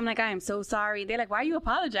 I'm like, I am so sorry. They're like, why are you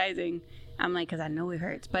apologizing? I'm like, because I know it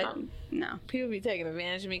hurts. But no. People be taking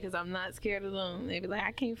advantage of me because I'm not scared of them. They be like,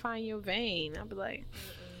 I can't find your vein. I'll be like,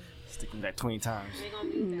 Stick them that 20 times.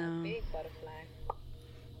 No.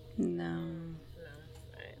 No.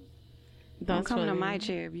 Don't that's come to funny. my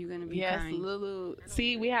chair if you're going to be Yes, crying. Lulu.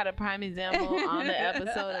 See, we had a prime example on the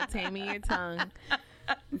episode of Taming Your Tongue.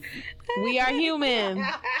 We are human.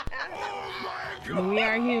 We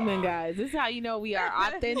are human, guys. This is how you know we are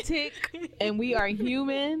authentic and we are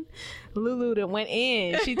human. Lulu done went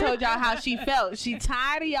in. She told y'all how she felt. She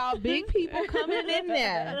tired of y'all big people coming in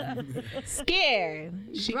there. Scared.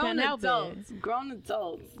 She Grown couldn't help adults. Grown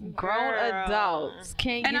adults. it. Grown adults.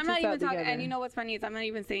 Can't And get I'm not even yourself talking, together. and you know what's funny is I'm not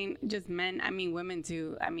even saying just men. I mean women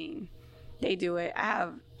too. I mean, they do it. I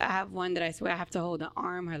have one that I swear I have to hold an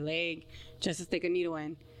arm, her leg, just to stick a needle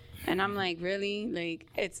in. And I'm like, really? Like,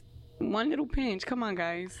 it's one little pinch. Come on,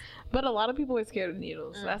 guys. But a lot of people are scared of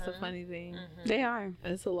needles. That's the funny thing. They are.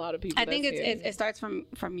 It's a lot of people. I think that's scared. it starts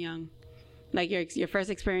from young. Like your first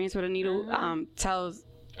experience with a needle tells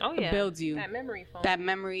builds you. That memory foam. That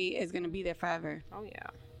memory is gonna be there forever. Oh, yeah.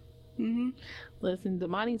 Mm-hmm. Listen,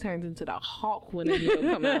 Damani turns into the Hawk when the needle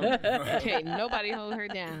come out. Okay, nobody hold her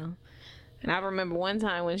down. And I remember one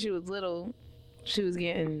time when she was little, she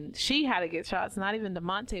had to get shots, not even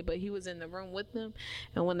DeMonte, but he was in the room with them.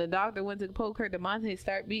 And when the doctor went to poke her, DeMonte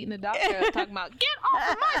started beating the doctor up, talking about, get off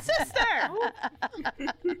of my sister!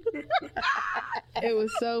 It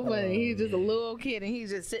was so funny. He was just a little kid, and he's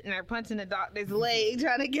just sitting there punching the doctor's leg,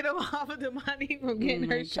 trying to get him off of DeMonte from getting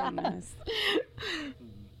her shots.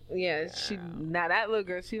 Yeah, now that little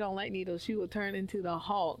girl, she don't like needles. She will turn into the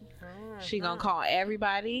Hulk. She gonna call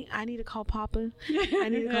everybody. I need to call Papa. I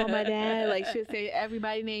need to call my dad. Like, she'll say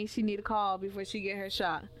everybody's name she need to call before she get her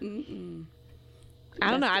shot.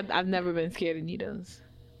 I don't know. I've never been scared of needles.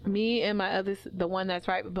 Me and my the one that's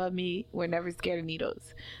right above me, were never scared of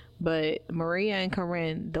needles. But Maria and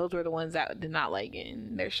Corinne, those were the ones that did not like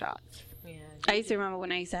getting their shots. Yeah. I used to remember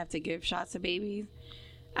when I used to have to give shots to babies.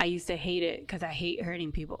 I used to hate it because I hate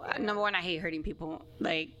hurting people. Number one, I hate hurting people,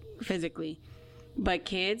 like, physically. But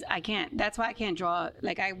kids, I can't. That's why I can't draw.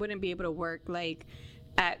 Like, I wouldn't be able to work, like,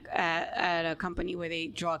 at a company where they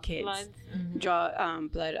draw kids. Blood. Draw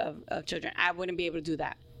blood of children. I wouldn't be able to do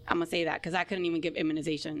that. I'm going to say that because I couldn't even give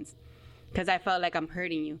immunizations because I felt like I'm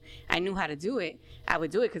hurting you. I knew how to do it. I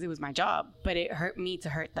would do it because it was my job, but it hurt me to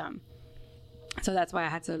hurt them. So that's why I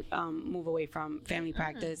had to move away from family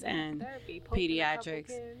practice and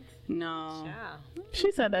pediatrics. No. Yeah.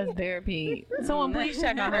 She said that's therapy. Someone please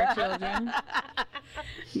check on her children.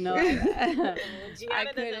 No.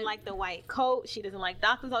 Gianna doesn't like the white coat. She doesn't like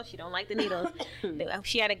doctor's office. She don't like the needles.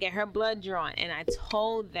 She had to get her blood drawn. And I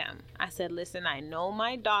told them, I said, listen, I know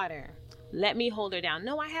my daughter. Let me hold her down.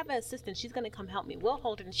 No, I have an assistant. She's going to come help me. We'll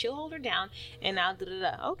hold her and she'll hold her down and I'll do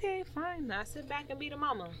it. Okay, fine. I'll sit back and be the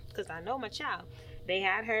mama because I know my child. They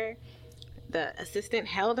had her. The assistant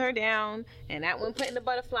held her down and that one putting the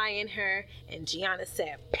butterfly in her. And Gianna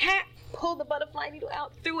said, Pat, pull the butterfly needle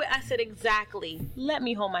out through it. I said, exactly. Let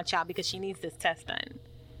me hold my child because she needs this test done.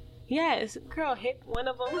 Yes, girl hit one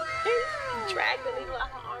of them. Dragged the needle out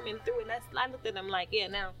her arm and threw it. I looked at them like, yeah,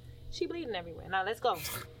 now she bleeding everywhere. Now let's go.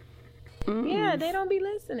 Yeah, they don't be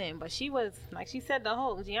listening. But she was, like she said,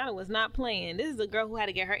 Gianna was not playing. This is a girl who had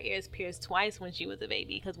to get her ears pierced twice when she was a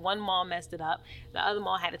baby because one mom messed it up. The other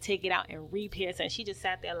mom had to take it out and re-pierce it. And she just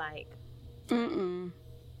sat there like,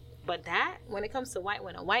 But that, when it comes to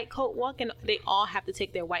when a white coat walk in, they all have to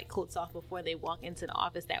take their white coats off before they walk into the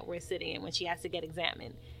office that we're sitting in when she has to get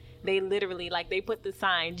examined. They literally, like, they put the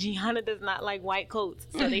sign, Gianna does not like white coats,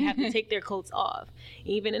 so they have to take their coats off.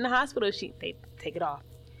 Even in the hospital, they take it off.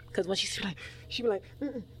 Because when she be like,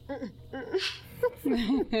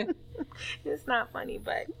 It's not funny,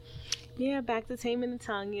 but yeah, back to taming the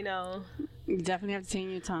tongue, you know. You definitely have to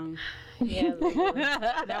tame your tongue. Yeah, Lulu.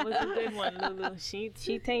 That was a good one, Lulu.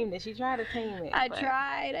 She tamed it. She tried to tame it. I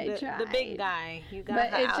tried. The big guy. You got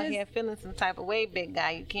her out here feeling some type of way, big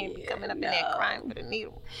guy. You can't be coming up in there crying with a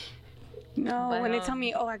needle. No, but, when they tell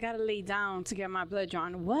me, I got to lay down to get my blood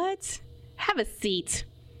drawn. What? Have a seat.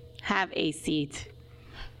 Have a seat.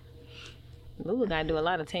 Lulu gotta do a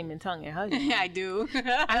lot of taming tongue and hugging. I do.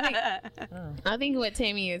 I think with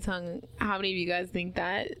taming your tongue, how many of you guys think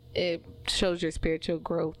that it shows your spiritual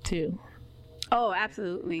growth too? Oh,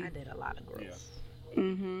 absolutely. I did a lot of growth.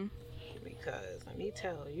 Mm-hmm. Because let me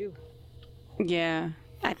tell you. Yeah,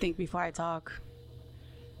 I think before I talk.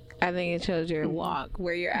 I think it shows your walk,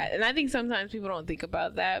 where you're at. And I think sometimes people don't think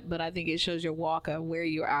about that, but I think it shows your walk of where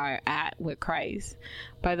you are at with Christ.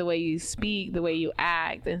 By the way you speak, the way you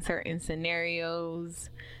act in certain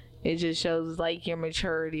scenarios, it just shows like your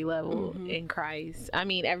maturity level in Christ. I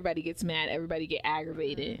mean, everybody gets mad, everybody get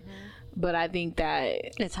aggravated, but I think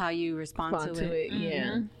that it's how you respond to it.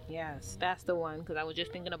 Yeah. Yes, that's the one. Because I was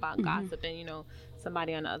just thinking about gossiping. You know,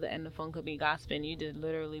 somebody on the other end of the phone could be gossiping. You just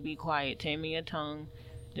literally be quiet, taming your tongue.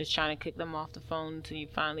 Just trying to kick them off the phone until you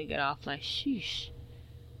finally get off. Like, sheesh.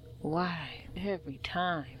 Why? Every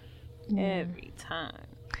time. Every time.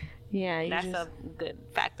 Yeah. That's a good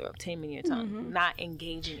factor of taming your tongue. Not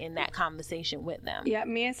engaging in that conversation with them. Yeah,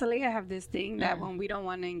 me and Saleha have this thing that when we don't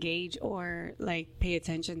want to engage or, like, pay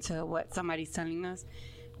attention to what somebody's telling us,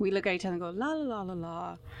 we look at each other and go, la, la, la, la,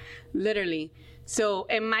 la. Literally. So,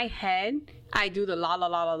 in my head, I do the la, la,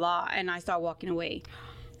 la, la, la, and I start walking away.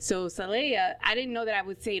 So Saleha, I didn't know that I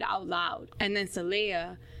would say it out loud. And then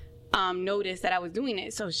Saleha noticed that I was doing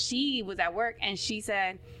it. So she was at work and she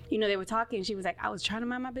said, you know, they were talking. She was like, I was trying to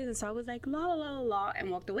mind my business. So I was like, la, la, la, la, and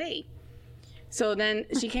walked away. So then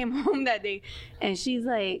she came home that day and she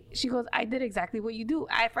goes, I did exactly what you do.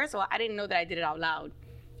 First of all, I didn't know that I did it out loud.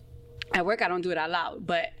 At work, I don't do it out loud,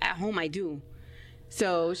 but at home I do.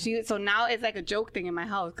 So now it's like a joke thing in my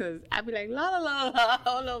house because I'd be like, la, la, la, la,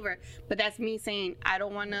 all over. But that's me saying I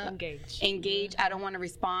don't want to engage. I don't want to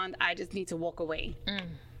respond. I just need to walk away.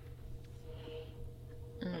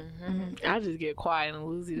 I just get quiet and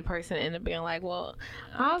lose the person and end up being like, well,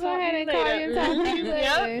 I'll go ahead and call you and talk to you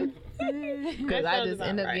later. Because I just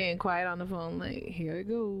end up getting quiet on the phone like, here we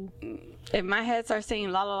go. If my head starts saying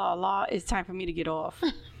la, la, la, la, it's time for me to get off.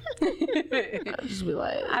 I'd just be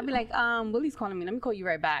like, Willie's calling me. Let me call you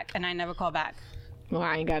right back. And I never call back. Well,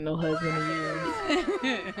 I ain't got no husband to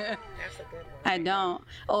use. That's a good one. I don't.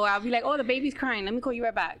 Or I'll be like, the baby's crying. Let me call you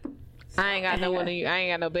right back. I ain't got no one to use. I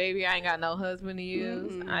ain't got no baby. I ain't got no husband to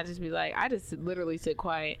use. I just be like, I just literally sit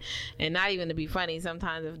quiet. And not even to be funny,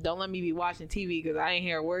 sometimes don't let me be watching TV because I ain't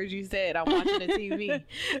hear words you said. I'm watching the TV.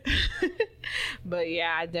 But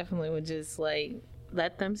yeah, I definitely would just like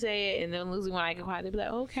let them say it, and then losing when I get quiet, they'd be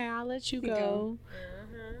like, okay, I'll let you go.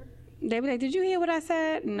 They'd be like, did you hear what I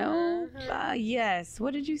said? No. Yes.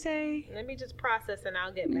 What did you say? Let me just process and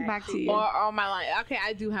I'll get back to you. Or my line. Okay,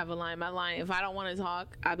 I do have a line. My line, if I don't want to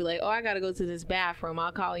talk, I'll be like, I got to go to this bathroom.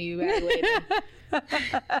 I'll call you back later.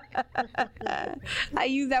 I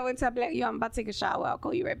use that one to be like, I'm about to take a shower. I'll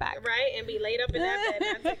call you right back. Right? And be laid up in that bed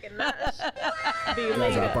and not take a nut. You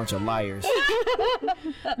guys are a bunch of liars.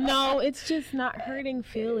 No, it's just not hurting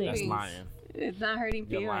feelings. That's lying. It's not hurting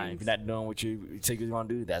You're lying. If feelings. you're not doing what you say you're gonna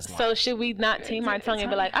do, that's lying. So should we not tame our tongue and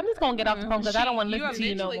be like, I'm just gonna get off the phone because I don't want to listen to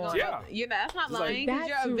you no more? Yeah. That's not It's like- lying because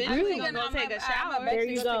That's you're eventually rude. gonna go take a shower. There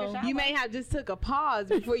you go. You may have just took a pause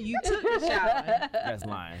before you took the shower. That's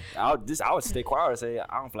lying. I would stay quiet and say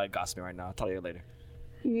I don't feel like gossiping right now. I'll tell you later.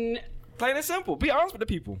 Plain and simple. Be honest with the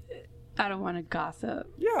people. I don't want to gossip.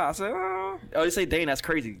 Yeah, I say, oh, they say, dang, that's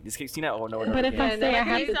crazy. Just keep seeing that over and over. But if I say I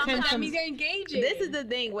have to tend sometimes some, you engaging. This is the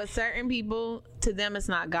thing with certain people. To them, it's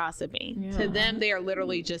not gossiping. To them, they are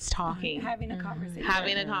literally just talking, Having a conversation.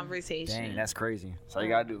 having a conversation. Dang, that's crazy. That's all you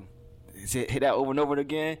gotta do. Hit that over and over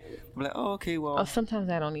again. Be like, oh, okay, well. oh, sometimes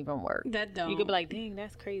that don't even work. That don't. You could be like, dang,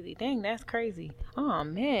 that's crazy. Dang, that's crazy. Oh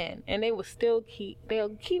man, and they will still they'll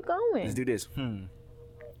keep going. Let's do this.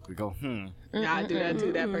 We go, I do that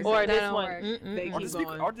to that person. Or this don't one. work. They Or keep just,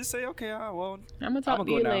 going. or just say, okay, well. I'm gonna talk I'ma to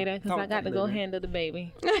go you now. later because Talk I got to go later. handle the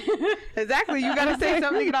baby. Exactly. You gotta say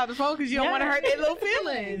something to get off the phone because you don't want to hurt their little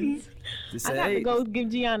feelings. Just I say, got hey. to go give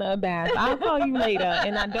Gianna a bath. I'll call you later,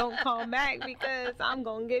 and I don't call back because I'm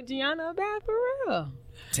gonna give Gianna a bath for real.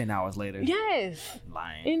 10 hours later. Yes,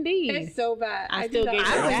 Lying. indeed. It's so bad. I still do gave that.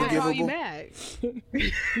 her I that. don't call you back.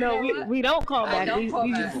 No, we don't call I back. don't We, call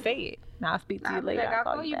we back. just say it. Now I'll speak to you I'm later. like, I'll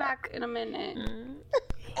call you back in a minute.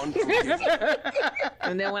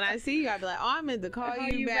 And then when I see you, I'll be like, oh, I meant to call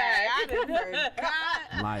you back. I done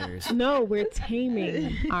forgot. Liars. No, we're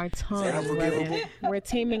taming our tongue. unforgivable? brother. We're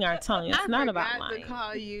taming our tongue. It's I not forgot about lying. to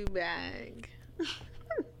call you back.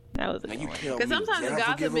 That was a Man, good you one. tell Because me, sometimes is that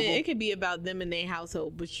gossiping, unforgivable? it could be about them and their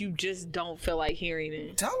household, but you just don't feel like hearing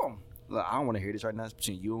it. Tell them. Look, I don't want to hear this right now. It's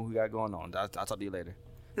between you and who you got going on. I'll talk to you later.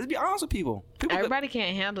 Just be honest with people. Everybody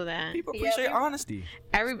can't handle that. People appreciate honesty.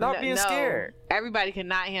 Stop being scared. Everybody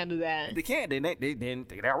cannot handle that. They can't. They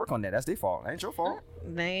gotta work on that. That's their fault. That ain't your fault.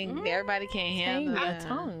 Everybody can't handle Tame your that.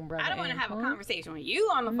 tongue, brother. I don't want to have a Antoine. conversation with you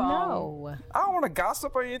on the phone. No. I don't want to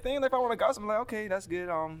gossip or anything. Like, if I want to gossip, I'm like, okay, that's good.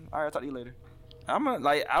 All right, I'll talk to you later.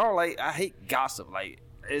 I hate gossip. Like,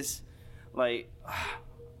 it's like,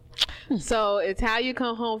 So it's how you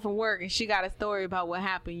come home from work and she got a story about what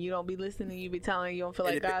happened. You don't be listening. You be telling her you don't feel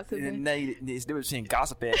like gossiping. And it's different between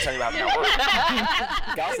gossiping and telling you what happened at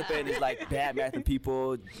work. Gossiping is like bad mouthing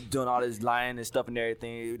people, doing all this lying and stuff and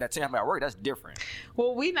everything. That telling you at work, that's different.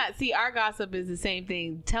 Well, our gossip is the same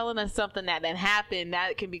thing. Telling us something that happened,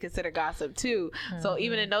 that can be considered gossip too. So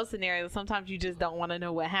even in those scenarios, sometimes you just don't want to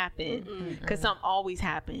know what happened because something always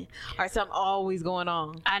happened or something always going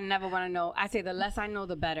on. I never want to know. I say the less I know,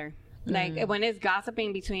 the better. Like when it's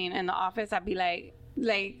gossiping between in the office, I'd be like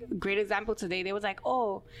great example today. They was like,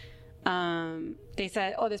 they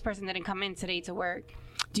said, this person didn't come in today to work.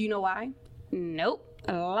 Do you know why? Nope.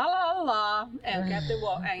 La la la,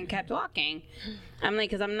 and kept walking. I'm like,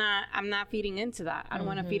 because I'm not feeding into that. I don't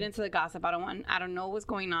want to feed into the gossip. I don't know what's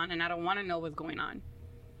going on, and I don't want to know what's going on.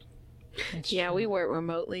 Yeah, we work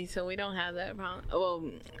remotely, so we don't have that problem. Well,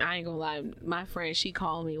 I ain't gonna lie. My friend, she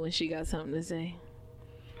called me when she got something to say.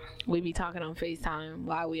 We be talking on FaceTime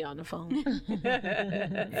while we on the phone.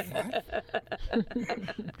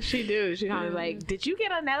 She do. She kind of like, did you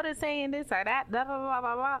get a notice saying this or that? Blah, blah, blah,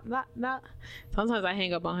 blah, blah, blah, blah. Sometimes I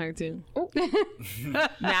hang up on her too. Now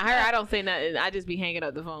her, I don't say nothing. I just be hanging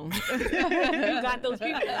up the phone. You got those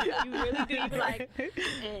people. You really do. You be like,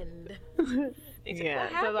 and. Yeah,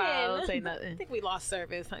 so I don't say nothing. I think we lost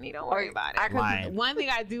service, honey. Don't worry about it. Lying. One thing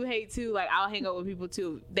I do hate too, like I'll hang up with people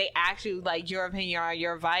too. They ask you like your opinion or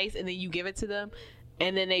your advice, and then you give it to them,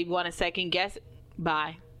 and then they want to second guess.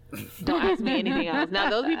 Bye. Don't ask me anything else. Now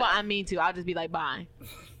those people I mean to, I'll just be like bye.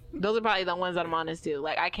 Those are probably the ones that I'm honest to.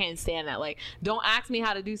 Like I can't stand that. Like don't ask me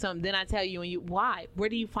how to do something, then I tell you, and you why? Where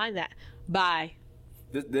do you find that? Bye.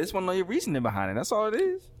 This one know your reasoning behind it. That's all it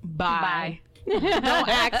is. Bye. Don't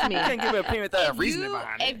ask me. You can't give an opinion without a reasoning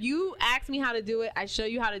behind it. If you ask me how to do it, I show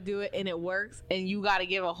you how to do it and it works, and you got to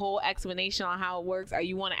give a whole explanation on how it works, or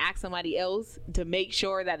you want to ask somebody else to make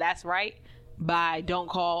sure that that's right, bye. Don't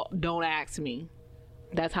call, don't ask me.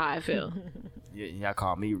 That's how I feel. Y'all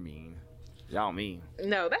call me mean. Y'all mean.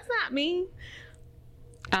 No, that's not me.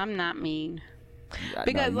 I'm not mean.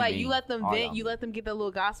 Because No, you mean. let them All vent, y'all you let them get the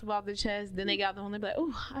little gossip off their chest, then they got the phone, they be like,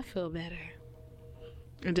 oh, I feel better.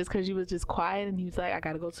 And just because you was just quiet and he was like, I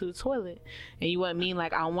got to go to the toilet. And you wasn't mean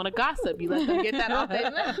like, I don't want to gossip. You let them get that off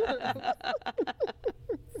their mouth.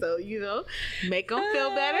 So, make them feel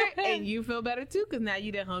better and you feel better too, because now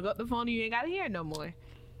you done hung up the phone and you ain't got to hear it no more.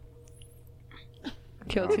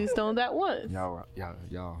 Kill two stones at once. Y'all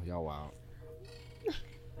wild.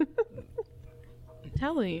 I'm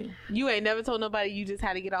telling you. You ain't never told nobody you just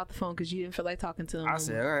had to get off the phone because you didn't feel like talking to them. I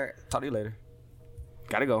said, all right, talk to you later.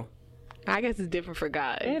 Gotta go. I guess it's different for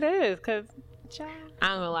guys. It is, because I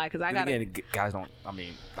don't gonna lie, because I got Again, guys don't. I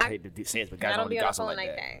mean, I hate to say it, but guys I don't don't be on the gossip phone like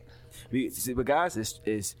like that. that. See, with guys,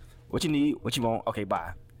 is what you need, what you want. Okay,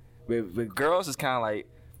 bye. With girls, it's kind of like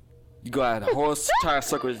you go out the whole entire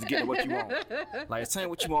circle to get what you want. Like, tell me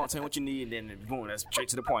what you want, tell me what you need, and then boom, that's straight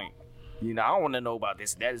to the point. You know, I don't want to know about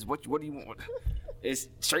this. That is what do you want? It's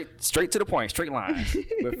straight to the point, straight line.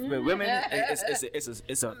 With women,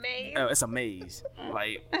 it's a maze.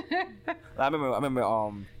 Like, I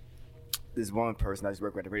remember this one person I used to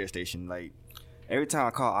work with at the radio station. Like, every time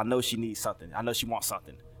I call, I know she needs something. I know she wants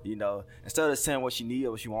something. You know, instead of saying what she needs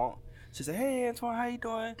or what she want, she said, "Hey, Antoine, how you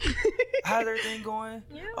doing? How's everything going?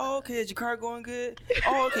 Yeah. Oh, okay, is your car going good?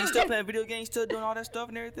 Oh, okay, you still playing video games, still doing all that stuff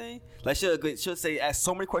and everything?" Like, she'll say, ask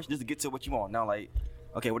so many questions just to get to what you want. Now, like,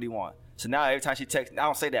 okay, what do you want? So now every time she texts, I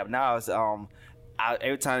don't say that, but now it's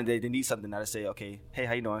every time they need something, I just say, "Okay, hey,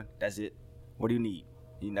 how you doing? That's it. What do you need?"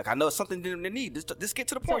 You know, I know it's something they need. Just get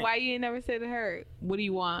to the point. So why you ain't never said to her, "What do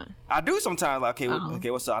you want?" I do sometimes. Like,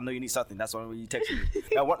 okay, what's up? I know you need something. That's why you text me.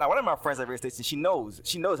 Now, one of my friends at radio station, she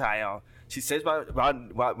knows how I am. She says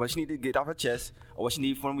about what she need to get off her chest or what she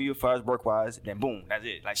need from you as far as work wise. Then boom, that's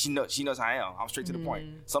it. Like, she knows how I am. I'm straight to the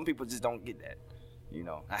point. Some people just don't get that. You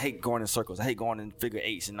know, I hate going in circles. I hate going in figure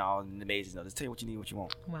eights and all in the mazes. Just tell you what you need, what you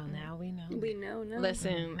want. Well, now we know. We know now.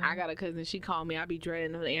 Listen, I got a cousin. She called me. I be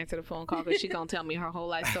dreading to answer the phone call because she gonna tell me her whole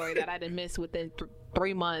life story that I didn't miss within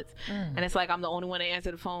 3 months. And it's like I'm the only one to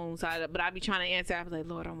answer the phone. So but I be trying to answer. I be like,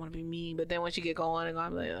 Lord, I don't want to be mean. But then when she get going and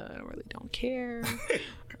I'm like, I really don't care.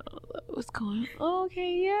 What's going on?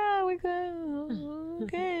 Okay, yeah, we're good.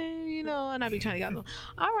 Okay, you know, and I be trying to get all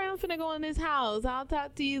right, I'm finna go in this house. I'll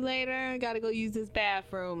talk to you later. I gotta go use this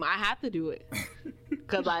bathroom. I have to do it.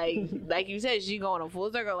 Cause like you said, she going a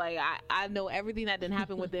full circle. Like I know everything that didn't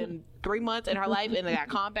happen within 3 months in her life in that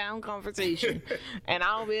compound conversation. And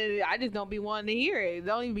I just don't be wanting to hear it.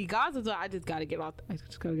 Don't even be gossip. So I just gotta get off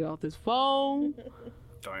this phone.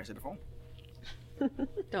 Don't answer the phone.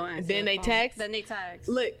 Don't answer. Then they text. Then they text.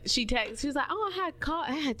 Look, she texts. She was like, "Oh,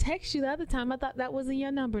 I had text you the other time. I thought that wasn't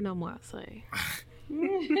your number no more." I was like,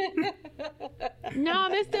 "No,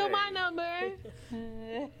 that's still my number.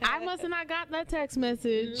 I must have not got that text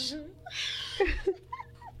message."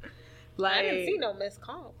 Like, I didn't see no missed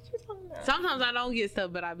call. What you talking about? Sometimes I don't get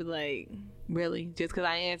stuff, but I be like, "Really? Just because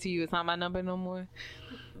I answer you, it's not my number no more?"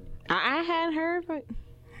 I hadn't heard, but.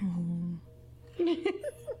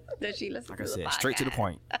 Does she listen like to I said, the straight to the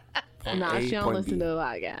point. Nah, she don't listen to a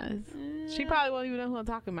lot, guys. She probably won't even know who I'm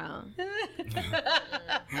talking about.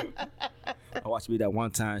 I watched me that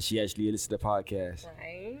one time. She actually listened to the podcast.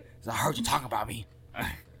 Right. So I heard you talking about me.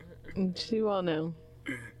 She won't know.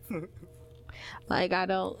 Like, I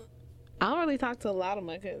don't really talk to a lot of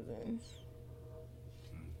my cousins.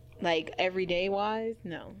 Like, everyday wise,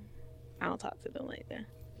 no. I don't talk to them like that.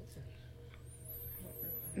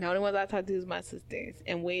 The only ones I talk to is my sisters.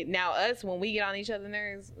 And when we get on each other's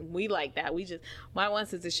nerves, we like that. My one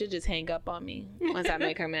sister should just hang up on me once I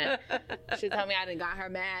make her mad. She'll tell me I done got her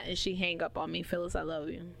mad and she hang up on me. Phyllis, I love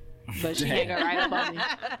you. But she hang right up on me.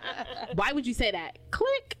 Why would you say that?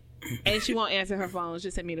 Click. And she won't answer her phone.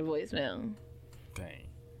 She'll send me the voicemail. Dang.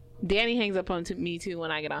 Danny hangs up on me too when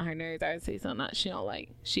I get on her nerves. I say something she don't like.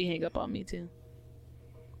 She hang up on me too.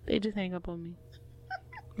 They just hang up on me.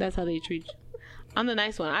 That's how they treat you. I'm the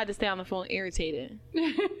nice one. I just stay on the phone irritated.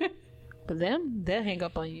 But them, they'll hang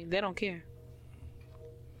up on you. They don't care.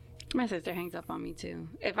 My sister hangs up on me too.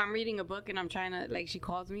 If I'm reading a book and I'm trying to, like, she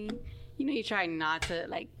calls me, you know, you try not to,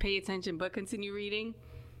 like, pay attention but continue reading.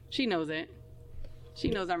 She knows it. She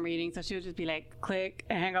knows I'm reading, so she'll just be like, click,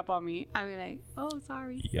 and hang up on me. I'll be like, oh,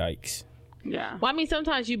 sorry. Yikes. Yeah. Well, I mean,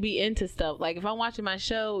 sometimes you be into stuff. Like, if I'm watching my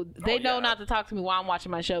show, they know not to talk to me while I'm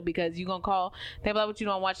watching my show because you gonna call. They be like, what you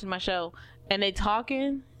doing watching my show? And they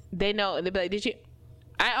talking. They know. They be like, did you?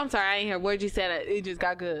 I'm sorry, I ain't hear. Where'd you say that? It just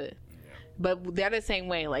got good. But they're the same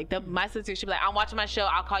way. Like, my sister should be like, I'm watching my show.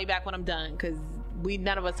 I'll call you back when I'm done. Because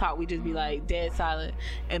none of us talk. We just be like dead silent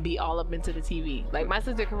and be all up into the TV. Like, my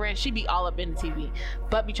sister Corinne, she be all up in the TV.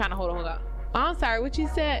 But be trying to hold up. Oh, I'm sorry, what you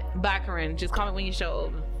said? Bye, Corinne. Just call me when your show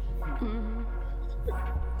over. Mm-hmm.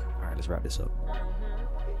 All right, let's wrap this up.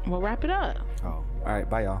 We'll wrap it up. Oh, all right.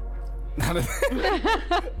 Bye, y'all.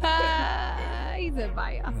 He said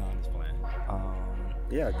bye, y'all. No, I'm just playing.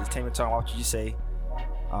 Yeah, just take your time. Watch what you say.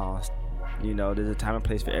 You know, there's a time and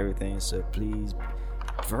place for everything. So please,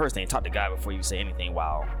 for first thing, talk to God before you say anything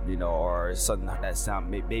wild, you know, or something that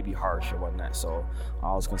sound maybe harsh or whatnot. So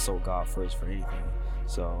always consult God first for anything.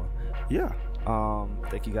 So yeah,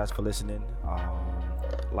 Thank you guys for listening.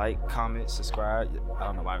 Like, comment, subscribe. I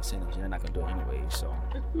don't know why I'm saying it. You're not gonna do it anyway.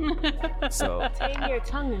 So Tame your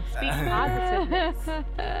tongue and speak positiveness.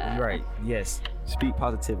 you're right. Yes. Speak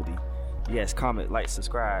positivity. Yes. Comment, like,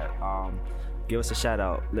 subscribe. Give us a shout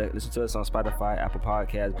out. Listen to us on Spotify, Apple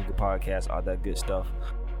Podcasts, Google Podcasts, all that good stuff.